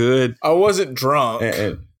not good. I wasn't drunk.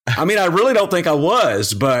 I really don't think I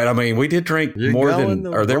was, but we did drink more than,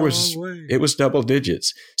 or there was, it was double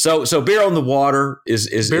digits. So beer on the water is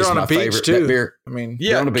beer on my a beach favorite. too. Beer,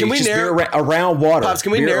 beer on a beach. Can we narrow around water? Pops,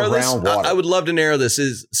 can we narrow this? I would love to narrow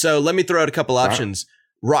this. So let me throw out a couple options.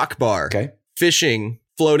 Rock bar. Okay. Fishing,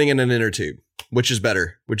 floating in an inner tube. Which is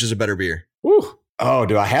better? Which is a better beer? Ooh. Oh,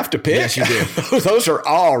 do I have to pick? Yes, you do. Those are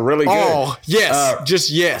all really good. Oh, yes.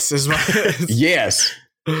 Just yes is my yes.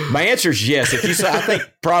 My answer is yes. If you say, I think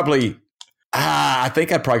I'd probably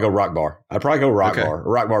go Rock Bar. I'd probably go Rock Bar.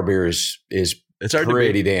 Rock Bar beer is it's hard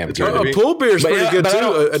pretty damn good. A pool beer is pretty good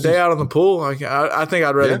too. A day out on the pool. I think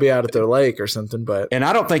I'd rather be out at the lake or something. And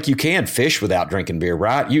I don't think you can fish without drinking beer,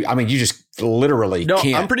 right? You just literally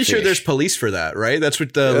can't. I'm pretty sure there's police for that, right? That's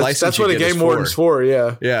what the license. That's what a game warden's for.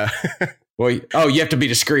 Yeah. Yeah. Well, you have to be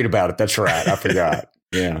discreet about it. That's right. I forgot.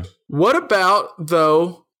 Yeah. What about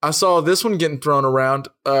though? I saw this one getting thrown around,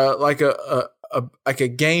 like a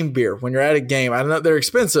game beer when you're at a game. I know they're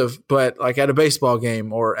expensive, but like at a baseball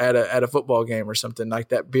game or at a football game or something like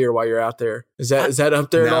that beer while you're out there. Is that up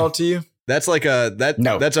there at all to you? That's like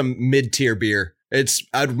that's a mid-tier beer.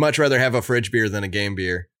 I'd much rather have a fridge beer than a game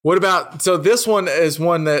beer. What about, so this one is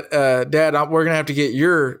one that, Dad, we're going to have to get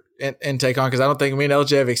your intake on because I don't think me and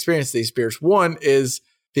LJ have experienced these beers. One is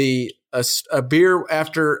a beer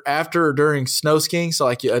after or during snow skiing. So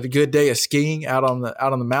like a good day of skiing out on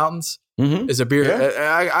the mountains. Mm-hmm. Is a beer.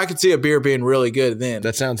 Yeah. I could see a beer being really good then.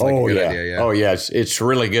 That sounds like a good idea. Yeah. Oh yeah, it's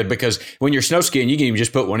really good because when you're snow skiing, you can even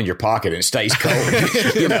just put one in your pocket and it stays cold.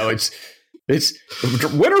 It's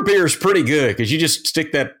winter beer is pretty good because you just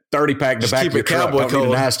stick that 30-pack in the back of your truck. Don't need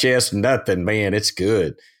a nice chest and nothing, man. It's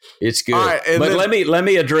good. It's good. Right, but then, let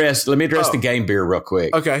me address the game beer real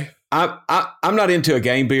quick. Okay. I'm not into a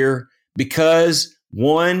game beer because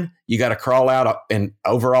one, you got to crawl out and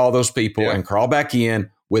over all those people and crawl back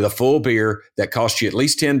in with a full beer that costs you at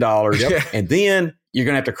least $10, and then you're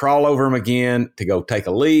gonna have to crawl over them again to go take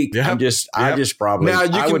a leak. Yep. I just probably now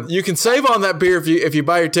you can save on that beer if you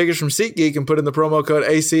buy your tickets from SeatGeek and put in the promo code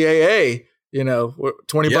ACAA.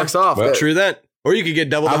 $20 off. Well, true that. Or you could get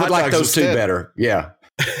double. I would like those two better. Yeah.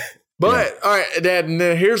 But all right, Dad. And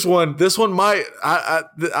then here's one. This one might.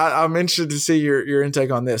 I'm interested to see your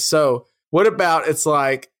intake on this. So, what about it's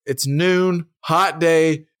noon, hot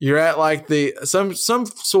day. You're at like some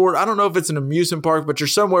sort. I don't know if it's an amusement park, but you're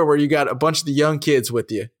somewhere where you got a bunch of the young kids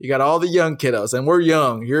with you. You got all the young kiddos, and we're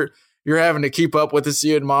young. You're having to keep up with us.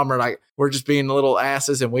 You and Mom are like, we're just being little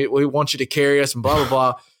asses, and we want you to carry us, and blah blah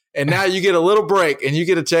blah. And now you get a little break, and you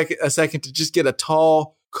get a second to just get a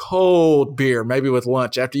tall, cold beer, maybe with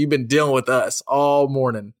lunch after you've been dealing with us all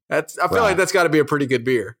morning. I feel like that's got to be a pretty good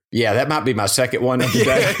beer. Yeah, that might be my second one of the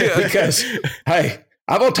day because hey.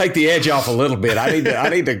 I'm gonna take the edge off a little bit. I need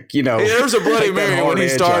to, there was a Bloody Mary when he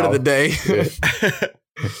started the day. If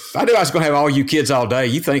I knew I was gonna have all you kids all day,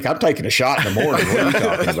 you think I'm taking a shot in the morning? What are you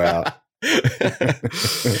talking about?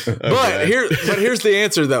 But here's the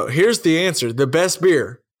answer though. Here's the answer. The best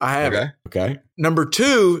beer I have. Okay. Number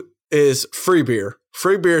 2 is free beer.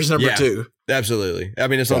 Free beer is number 2. Absolutely. I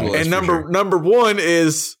mean, it's on the list. And number 1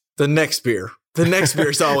 is the next beer. The next beer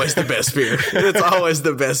is always the best beer. It's always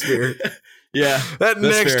the best beer. Yeah, that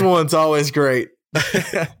next fair. One's always great.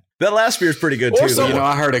 That last beer is pretty good too.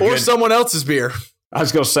 I heard or someone else's beer. I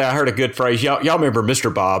was going to say I heard a good phrase. Y'all remember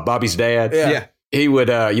Mr. Bob, Bobby's dad? Yeah. he would,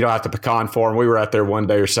 at the Pecan Farm, we were out there one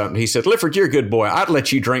day or something. He said, Lifford, you're a good boy. I'd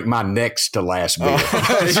let you drink my next to last beer.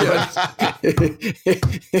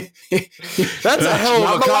 That's a hell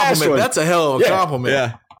of a compliment. That's a hell of a compliment.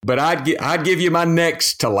 Yeah. But I'd give you my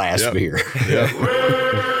next to last beer.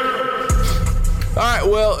 All right.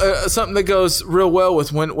 Well, something that goes real well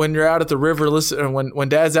with when you're out at the river listening, when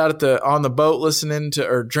Dad's out on the boat listening to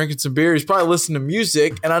or drinking some beer, he's probably listening to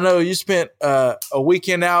music. And I know you spent a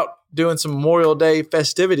weekend out doing some Memorial Day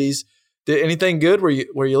festivities. Did anything good? Were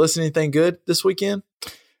you listening to anything good this weekend?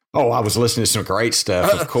 Oh, I was listening to some great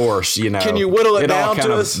stuff, of course. Can you whittle it down to us?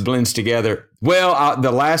 It all kind of blends together. Well,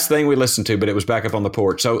 the last thing we listened to, but it was back up on the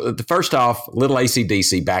porch. So first off, little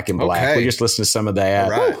AC/DC, Back in Black. Okay. We just listened to some of that.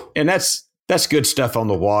 Right. And that's good stuff on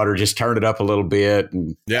the water. Just turn it up a little bit.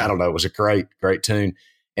 And I don't know. It was a great, great tune.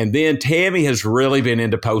 And then Tammy has really been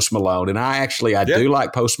into Post Malone. And I do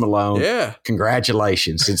like Post Malone. Yeah.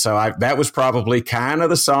 Congratulations. And so that was probably kind of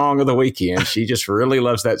the song of the weekend. She just really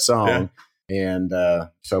loves that song. Yeah. And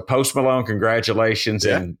so Post Malone, congratulations,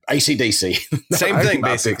 and AC/DC. Same thing,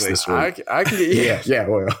 basically. This week. I can get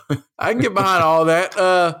well, I can get behind all that.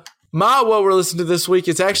 What we're listening to this week,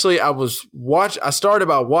 it's actually I started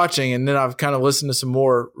by watching, and then I've kind of listened to some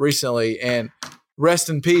more recently. And rest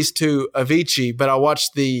in peace to Avicii. But I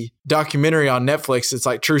watched the documentary on Netflix. It's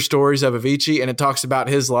like True Stories of Avicii, and it talks about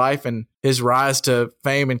his life and his rise to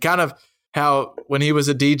fame, and kind of how when he was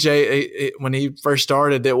a DJ, when he first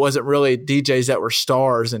started, it wasn't really DJs that were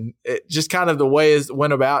stars, and it just kind of the way it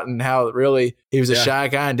went about and how really he was a shy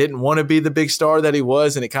guy and didn't want to be the big star that he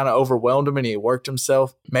was, and it kind of overwhelmed him, and he worked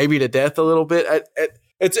himself maybe to death a little bit.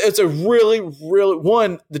 It's a really,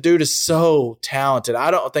 really the dude is so talented.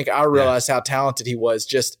 I don't think I realized how talented he was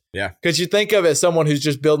because you think of it as someone who's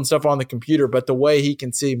just building stuff on the computer, but the way he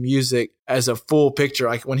can see music as a full picture,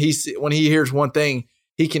 like when he hears one thing,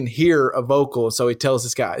 he can hear a vocal. So he tells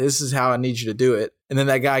this guy, this is how I need you to do it. And then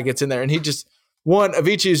that guy gets in there and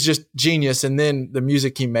Avicii is just genius. And then the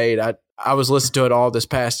music he made, I was listening to it all the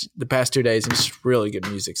past 2 days, and it's really good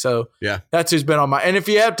music. So that's who's been on and if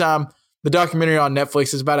you have time, the documentary on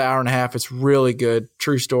Netflix is about an hour and a half. It's really good.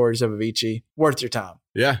 True Stories of Avicii. Worth your time.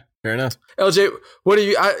 Yeah. Fair enough. LJ, what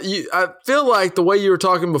do I feel like the way you were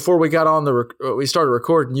talking before we got on we started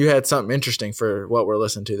recording, you had something interesting for what we're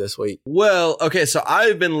listening to this week. Well, okay, so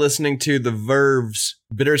I've been listening to the Verve's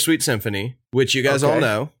Bittersweet Symphony, which you guys all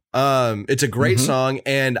know. It's a great song,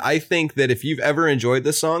 and I think that if you've ever enjoyed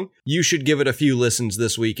this song, you should give it a few listens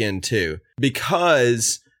this weekend too,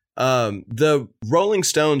 because the Rolling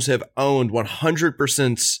Stones have owned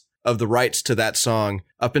 100% of the rights to that song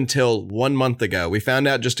up until 1 month ago. We found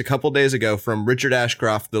out just a couple days ago from Richard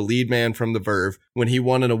Ashcroft, the lead man from The Verve. When he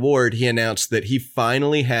won an award, he announced that he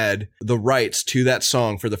finally had the rights to that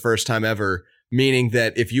song for the first time ever, meaning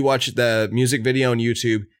that if you watch the music video on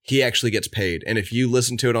YouTube, he actually gets paid. And if you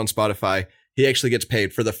listen to it on Spotify, he actually gets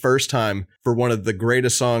paid for the first time for one of the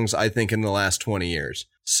greatest songs, I think, in the last 20 years.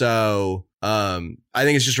 So I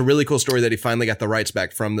think it's just a really cool story that he finally got the rights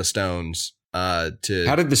back from the Stones. How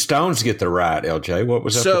did the Stones get the right, LJ? What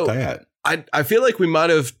was up with that? I feel like we might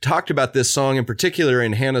have talked about this song in particular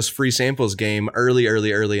in Hannah's free samples game early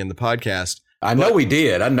in the podcast. I know we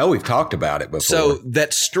did. I know we've talked about it before. So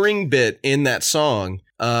that string bit in that song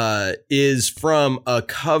is from a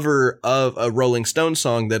cover of a Rolling Stones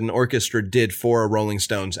song that an orchestra did for a Rolling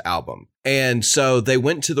Stones album. And so they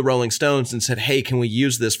went to the Rolling Stones and said, hey, can we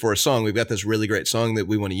use this for a song? We've got this really great song that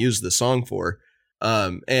we want to use the song for.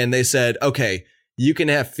 And they said, okay, you can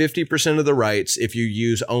have 50% of the rights if you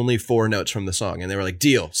use only 4 notes from the song. And they were like,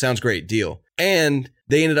 deal, sounds great, deal. And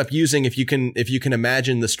they ended up using, if you can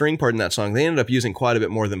imagine the string part in that song, they ended up using quite a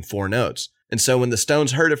bit more than 4 notes. And so when the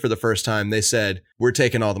Stones heard it for the first time, they said, we're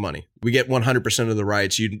taking all the money. We get 100% of the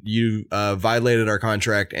rights. You violated our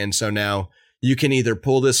contract. And so now you can either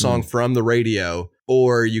pull this song from the radio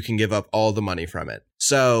or you can give up all the money from it.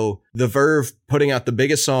 So the Verve putting out the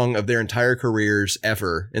biggest song of their entire careers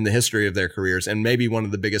ever in the history of their careers, and maybe one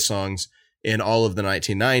of the biggest songs in all of the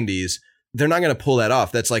 1990s, they're not going to pull that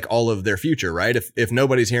off. That's like all of their future, right? If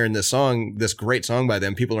nobody's hearing this song, this great song by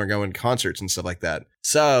them, people aren't going to concerts and stuff like that.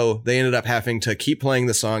 So they ended up having to keep playing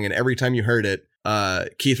the song, and every time you heard it,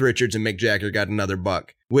 Keith Richards and Mick Jagger got another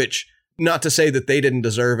buck, which, not to say that they didn't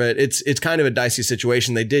deserve it. It's kind of a dicey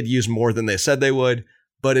situation. They did use more than they said they would.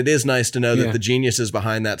 But it is nice to know that the geniuses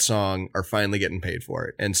behind that song are finally getting paid for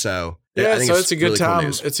it. And so, I think it's a good really time.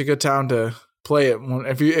 Cool it's a good time to play it.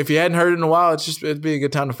 If you hadn't heard it in a while, it'd be a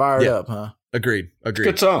good time to fire it up, huh? Agreed.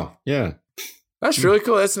 Good song. Yeah. That's really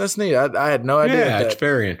cool. That's neat. I had no idea. Yeah, it's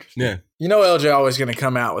very interesting. Yeah. You know, LJ always going to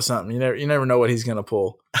come out with something. You never know what he's going to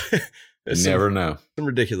pull. You never know. Some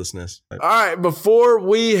ridiculousness. All right, before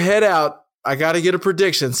we head out, I got to get a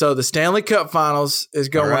prediction. So the Stanley Cup Finals is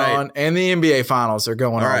going on, and the NBA Finals are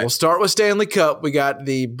going on. Right. We'll start with Stanley Cup. We got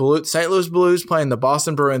the St. Louis Blues playing the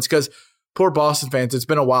Boston Bruins because poor Boston fans. It's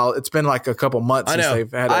been a while. It's been like a couple months since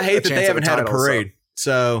they've had. I hate that they haven't had a parade.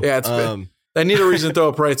 So yeah, it's been. They need a reason to throw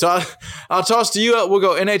a parade. So I'll toss to you. We'll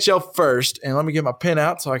go NHL first, and let me get my pen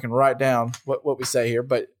out so I can write down what we say here.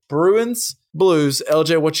 But Bruins, Blues,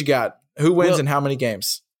 LJ, what you got? Who wins and how many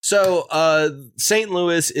games? So St.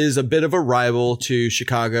 Louis is a bit of a rival to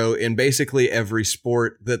Chicago in basically every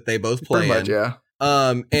sport that they both play in. Yeah.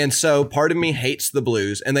 And so part of me hates the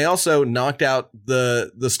Blues, and they also knocked out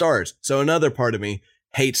the Stars. So another part of me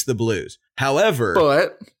hates the Blues.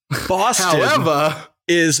 However, Boston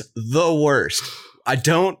is the worst.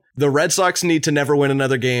 The Red Sox need to never win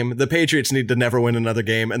another game. The Patriots need to never win another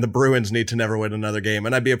game, and the Bruins need to never win another game.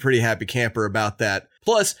 And I'd be a pretty happy camper about that.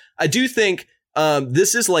 Plus, I do think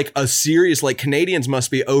this is like a serious, like Canadians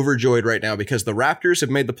must be overjoyed right now because the Raptors have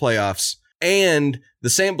made the playoffs, and the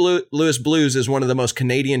St. Louis Blues is one of the most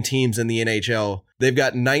Canadian teams in the NHL. They've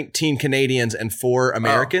got 19 Canadians and 4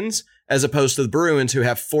 Americans, as opposed to the Bruins who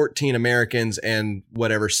have 14 Americans and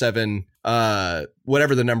whatever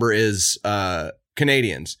the number is,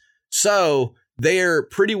 Canadians. So they're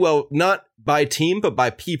pretty well, not by team, but by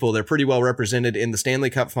people, they're pretty well represented in the Stanley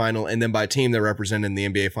Cup final. And then by team, they're represented in the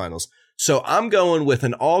NBA finals. So I'm going with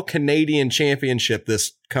an all Canadian championship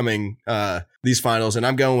this coming, these finals. And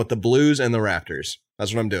I'm going with the Blues and the Raptors.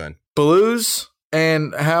 That's what I'm doing. Blues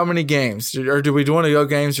and how many games? Or do we want to go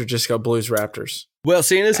games or just go Blues Raptors? Well,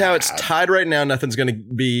 seeing as how it's tied right now, nothing's going to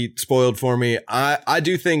be spoiled for me. I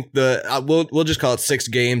do think we'll just call it 6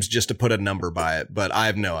 games just to put a number by it, but I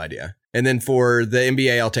have no idea. And then for the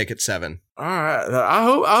NBA, I'll take it 7. All right. I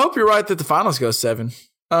hope you're right that the finals go 7.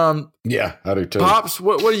 Yeah, I do too. Pops,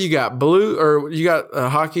 what do you got? Blue or you got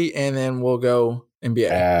hockey, and then we'll go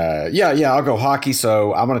NBA. Yeah, I'll go hockey.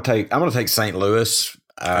 So I'm gonna take St. Louis.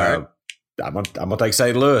 Right. I'm gonna take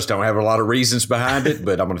St. Louis. Don't have a lot of reasons behind it,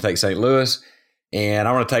 but I'm gonna take St. Louis. And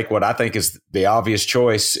I'm going to take what I think is the obvious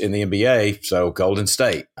choice in the NBA. So Golden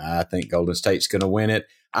State. I think Golden State's going to win it.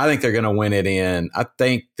 I think they're going to win it I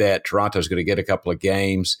think that Toronto's going to get a couple of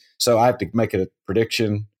games. So I have to make a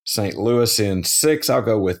prediction. St. Louis in 6. I'll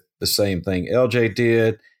go with the same thing LJ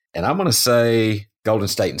did. And I'm going to say Golden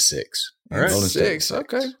State in 6. All right. Golden 6.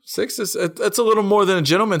 Okay. 6 that's a little more than a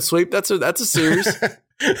gentleman's sweep. That's a series.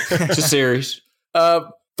 It's a series.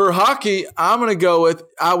 For hockey, I'm going to go with,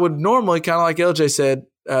 I would normally, kind of like LJ said,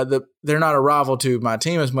 they're not a rival to my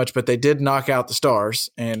team as much, but they did knock out the Stars.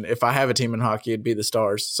 And if I have a team in hockey, it'd be the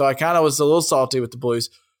Stars. So I kind of was a little salty with the Blues.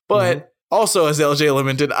 But also, as LJ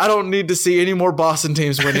lamented, I don't need to see any more Boston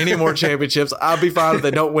teams win any more championships. I'll be fine if they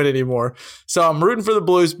don't win anymore. So I'm rooting for the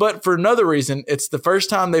Blues. But for another reason, it's the first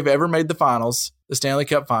time they've ever made the finals, the Stanley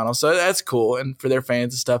Cup finals. So that's cool. And for their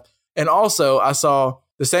fans and stuff. And also, I saw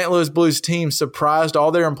the St. Louis Blues team surprised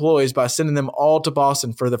all their employees by sending them all to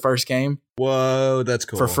Boston for the first game. Whoa, that's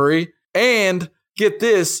cool. For free. And get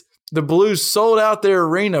this, the Blues sold out their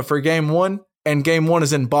arena for game 1, and game 1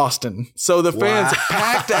 is in Boston. So the fans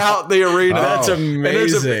packed out the arena. That's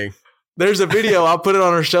amazing. There's a video, I'll put it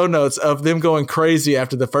on our show notes, of them going crazy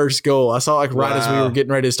after the first goal. I saw it right as we were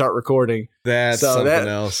getting ready to start recording. That's something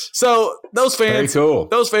else. So those fans,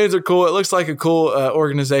 those fans are cool. It looks like a cool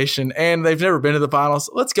organization, and they've never been to the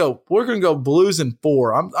finals. Let's go. We're going to go Blues in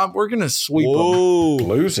 4. We're going to sweep them.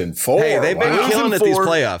 Blues in 4. Hey, they've been killing at these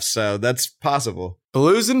playoffs, so that's possible.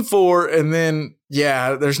 Blues in 4, and then,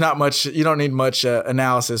 there's not much. You don't need much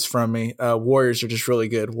analysis from me. Warriors are just really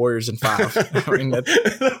good. Warriors in 5. I mean,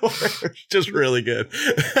 just really good.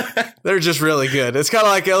 They're just really good. It's kind of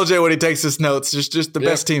like LJ when he takes his notes. Just the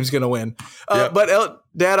best team's going to win. But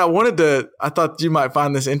Dad, I thought you might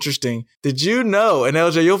find this interesting. Did you know, and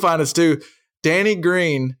LJ, you'll find this too, Danny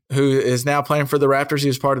Green, who is now playing for the Raptors, he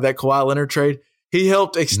was part of that Kawhi Leonard trade. He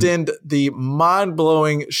helped extend the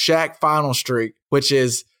mind-blowing Shaq final streak, which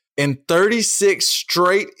is in 36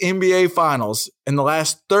 straight NBA finals. In the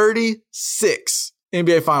last 36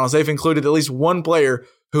 NBA finals, they've included at least one player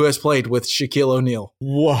who has played with Shaquille O'Neal.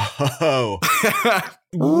 Whoa.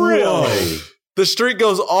 Really? The streak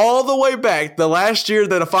goes all the way back. The last year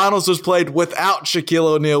that a finals was played without Shaquille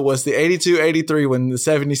O'Neal was the 82-83 when the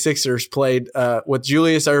 76ers played with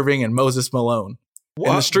Julius Erving and Moses Malone.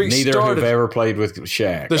 And the streak Neither have ever played with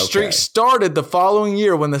Shaq. The streak started the following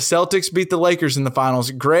year when the Celtics beat the Lakers in the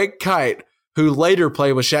finals. Greg Kite, who later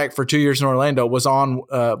played with Shaq for 2 years in Orlando, was on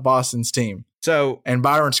Boston's team. And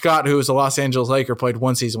Byron Scott, who was a Los Angeles Laker, played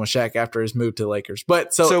 1 season with Shaq after his move to the Lakers.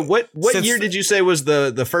 But so what year did you say was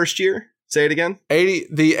the first year? Say it again.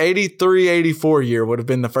 The 83-84 year would have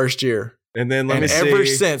been the first year. And then let me see.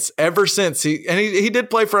 Ever since he did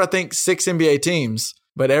play for, I think, 6 NBA teams,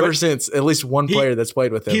 but since, at least one player that's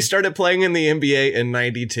played with him. He started playing in the NBA in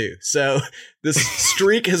 92. So this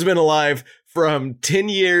streak has been alive from 10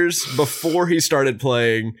 years before he started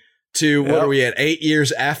playing to what are we at? 8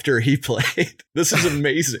 years after he played. This is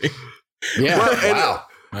amazing. Yeah. Wow.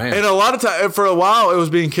 Man. And a lot of time, for a while, it was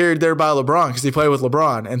being carried there by LeBron because he played with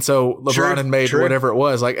LeBron. And so LeBron had made whatever it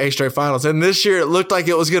was, like 8 straight finals. And this year it looked like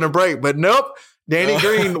it was going to break, but nope. Danny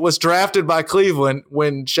Green was drafted by Cleveland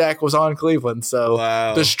when Shaq was on Cleveland. So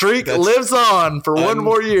the streak lives on for one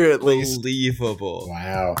more year at least. Unbelievable.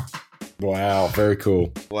 Wow. Very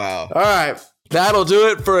cool. Wow. All right. That'll do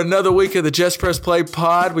it for another week of the Just Press Play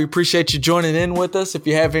pod. We appreciate you joining in with us. If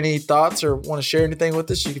you have any thoughts or want to share anything with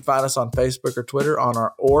us, you can find us on Facebook or Twitter on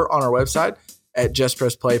our website at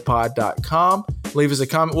justpressplaypod.com. Leave us a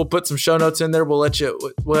comment. We'll put some show notes in there. We'll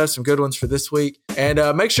have some good ones for this week. And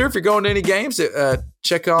make sure if you're going to any games,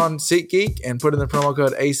 check on SeatGeek and put in the promo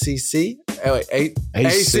code ACC. ACAA.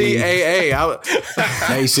 ACAA,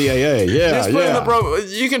 yeah.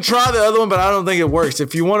 You can try the other one, but I don't think it works.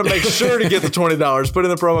 If you want to make sure to get the $20, put in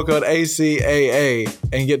the promo code ACAA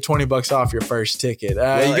and get $20 off your first ticket.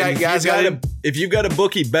 If you've got a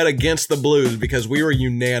bookie, bet against the Blues because we were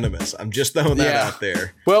unanimous. I'm just throwing that out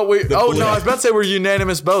there. Well, I was about to say we're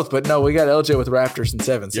unanimous both, but no, we got LJ with Raptors and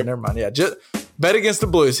 7, so never mind. Yeah, just bet against the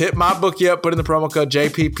Blues. Hit my bookie up, put in the promo code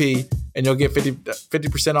JPP, and you'll get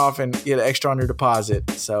 50% off and get an extra on your deposit.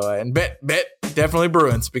 So, and bet definitely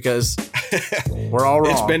Bruins because we're all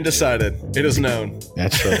wrong. It's been decided. It is known.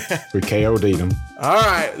 That's right. We KO'd them. All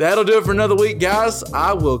right. That'll do it for another week, guys.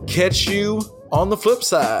 I will catch you on the flip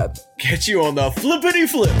side. Catch you on the flippity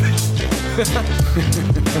flip.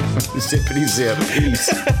 Zippity zip. Peace.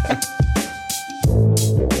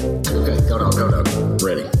 Okay, go down.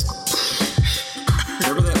 Ready.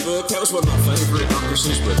 Remember that book? That was one of my favorite Dr.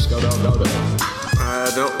 Seuss books. Go down. I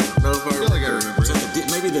don't know if I feel like I remember.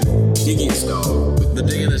 Maybe the Diggiest Dog. The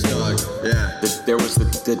Diggingest Dog. Yeah. There was the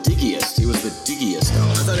Diggiest. He was the Diggiest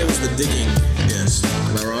Dog. I thought it was the Diggingest.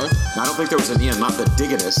 Am I wrong? I don't think there was an N, not the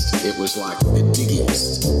Diggingest. It was like the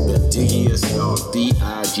Diggiest. The Diggiest Dog.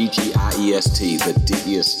 Diggiest. The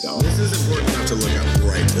Diggiest Dog. This is important enough to look up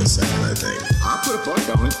right this second, I think. I put a buck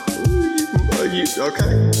on it.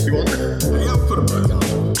 Okay. You want it? Yeah, I'll put a buck on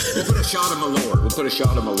it. We'll put a shot of Malort.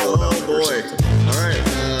 Oh, boy. All right.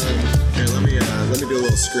 Here, let me do a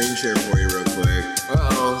little screen share for you real quick.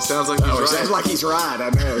 Uh-oh. Sounds like he's right. Sounds like he's right.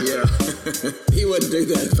 I know, yeah. He wouldn't do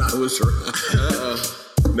that if I was right. Uh-oh.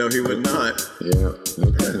 No, he would not. Yeah.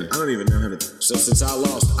 Okay. I don't even know how to. So since I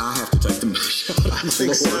lost, I have to take the shot. I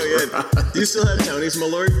think so, yeah. Do you still have Tony's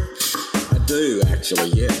Malort? I do,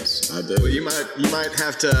 actually, yes. I do. Well, you might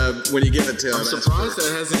have to, when you give it to him. I'm surprised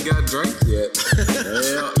that hasn't got drank yet.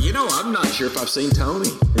 Well, I'm not sure if I've seen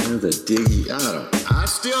Tony. The Diggy. I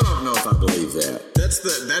still don't know if I believe that.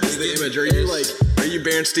 That is the image. Are you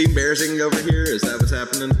Berenstein Bearsing over here? Is that what's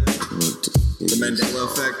happening? The Mandela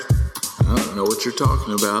effect? I don't know what you're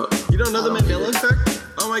talking about. You don't know the Mandela effect?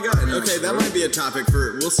 Oh my God. Okay, that might be a topic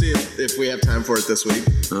we'll see if we have time for it this week.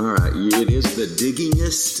 All right. It is the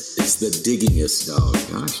Diggingest. It's the Diggingest Dog.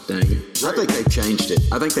 Gosh dang it. Right. I think they've changed it.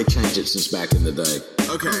 I think they changed it since back in the day.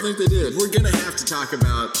 Okay. I don't think they did. We're going to have to talk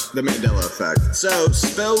about the Mandela effect. So,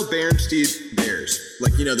 spell Berenstein Bears.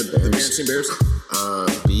 Like, the Berenstein Bears?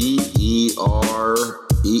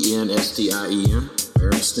 Berenstein.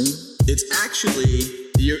 Berenstein? It's actually...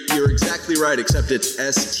 You're exactly right, except it's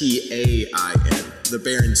STAIN, the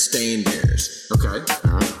Berenstain Bears. Okay, all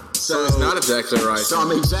right. So it's not exactly right. So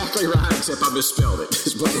I'm exactly right, except I misspelled it.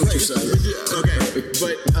 Is what you're saying. Okay,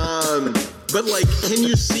 but can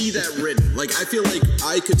you see that written? Like, I feel like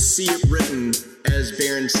I could see it written as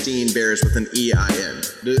Berenstein Bears with an EIN.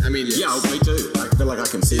 I mean, yeah, me too. I feel like I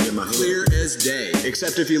can see it in my head. Clear as day.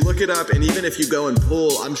 Except if you look it up, and even if you go and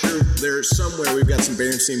pull, I'm sure there's somewhere we've got some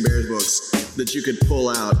Berenstein Bears books that you could pull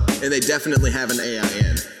out, and they definitely have an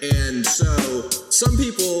AIN. And so some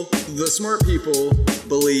people, the smart people,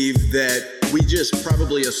 believe that we just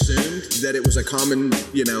probably assumed that it was a common,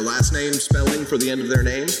 last name spelling for the end of their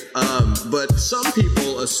name. But some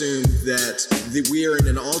people assume that we are in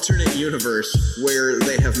an alternate universe where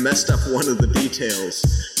they have messed up one of the details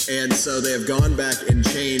And so they have gone back and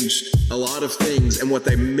changed a lot of things, and what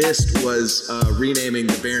they missed was renaming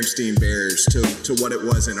the Berenstain Bears to what it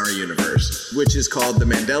was in our universe, which is called the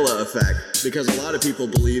Mandela Effect, because a lot of people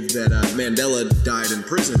believe that Mandela died in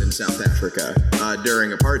prison in South Africa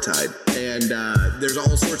during apartheid. And there's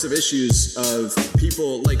all sorts of issues of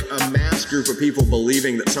people, like a mass group of people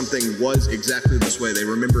believing that something was exactly this way. They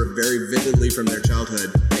remember it very vividly from their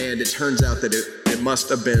childhood, and it turns out that it must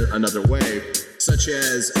have been another way, such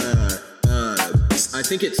as I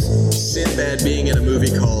think it's Sinbad being in a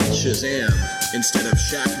movie called Shazam instead of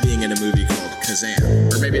Shaq being in a movie called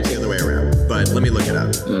Kazam. Or maybe it's the other way around, but let me look it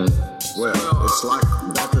up. Well, it's like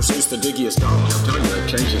Dr. Seuss, the diggiest dog. I'm telling you,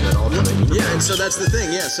 they changed it at all. Yeah, and so that's the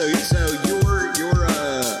thing. Yeah, so you're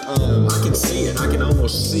I can see it. I can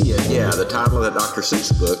almost see it. Yeah, the title of that Dr.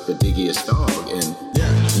 Seuss book, The Diggiest Dog, and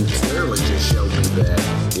you clearly just showed me that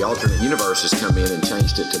the alternate universe has come in and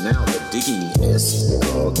changed it to now the diggingest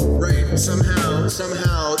dog. Right.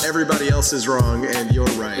 Somehow everybody else is wrong and you're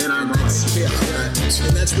right. And I'm right.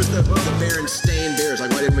 And that's with the Berenstain Bears.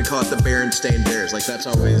 Like, why didn't we call it the Berenstain Bears? Like, that's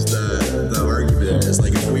always the argument. Is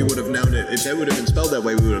like, if we would have known it, if it would have been spelled that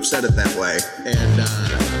way, we would have said it that way.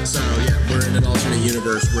 And so yeah, we're in an alternate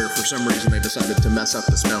universe where for some reason they decided to mess up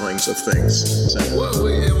the spellings of things. So.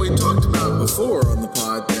 Well, we talked about before on the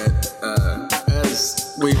pod that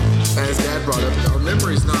as Dad brought up, our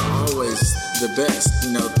memory's not always the best.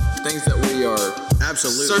 You know, things that we are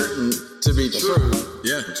absolutely certain to be true.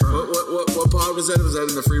 Yeah. What pod was that? Was that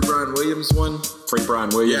in the Free Brian Williams one? Free Brian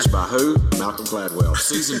Williams by who? Malcolm Gladwell.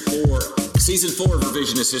 Season 4 of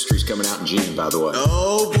Revisionist History is coming out in June, by the way.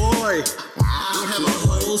 Oh boy. We have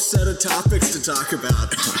a whole set of topics to talk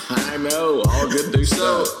about. I know, all good do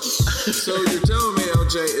so. So you're telling me,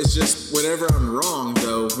 LJ, it's just whenever I'm wrong,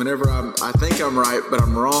 though, whenever I think I'm right, but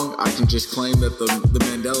I'm wrong, I can just claim that the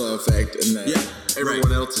Mandela effect and that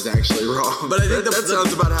everyone else is actually wrong. But I think that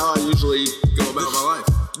sounds about how I usually go about my life.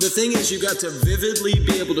 The thing is, you got to vividly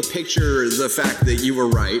be able to picture the fact that you were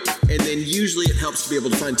right, and then usually it helps to be able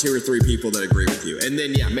to find 2 or 3 people that agree with you. And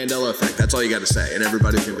then, Mandela effect, that's all you got to say, and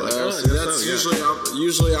everybody's going to be like,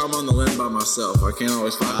 usually I'm on the limb by myself. I can't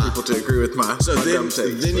always find people to agree with my dumb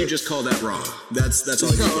takes. Then you just call that wrong. That's all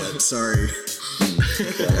you get. Sorry.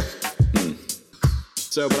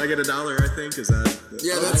 So, but I get $1, I think, is that?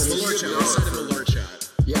 Yeah, that's Malort shot. I said a Malort shot.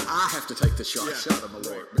 Yeah, I have to take the shot. Shot of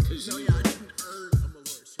Malort. Because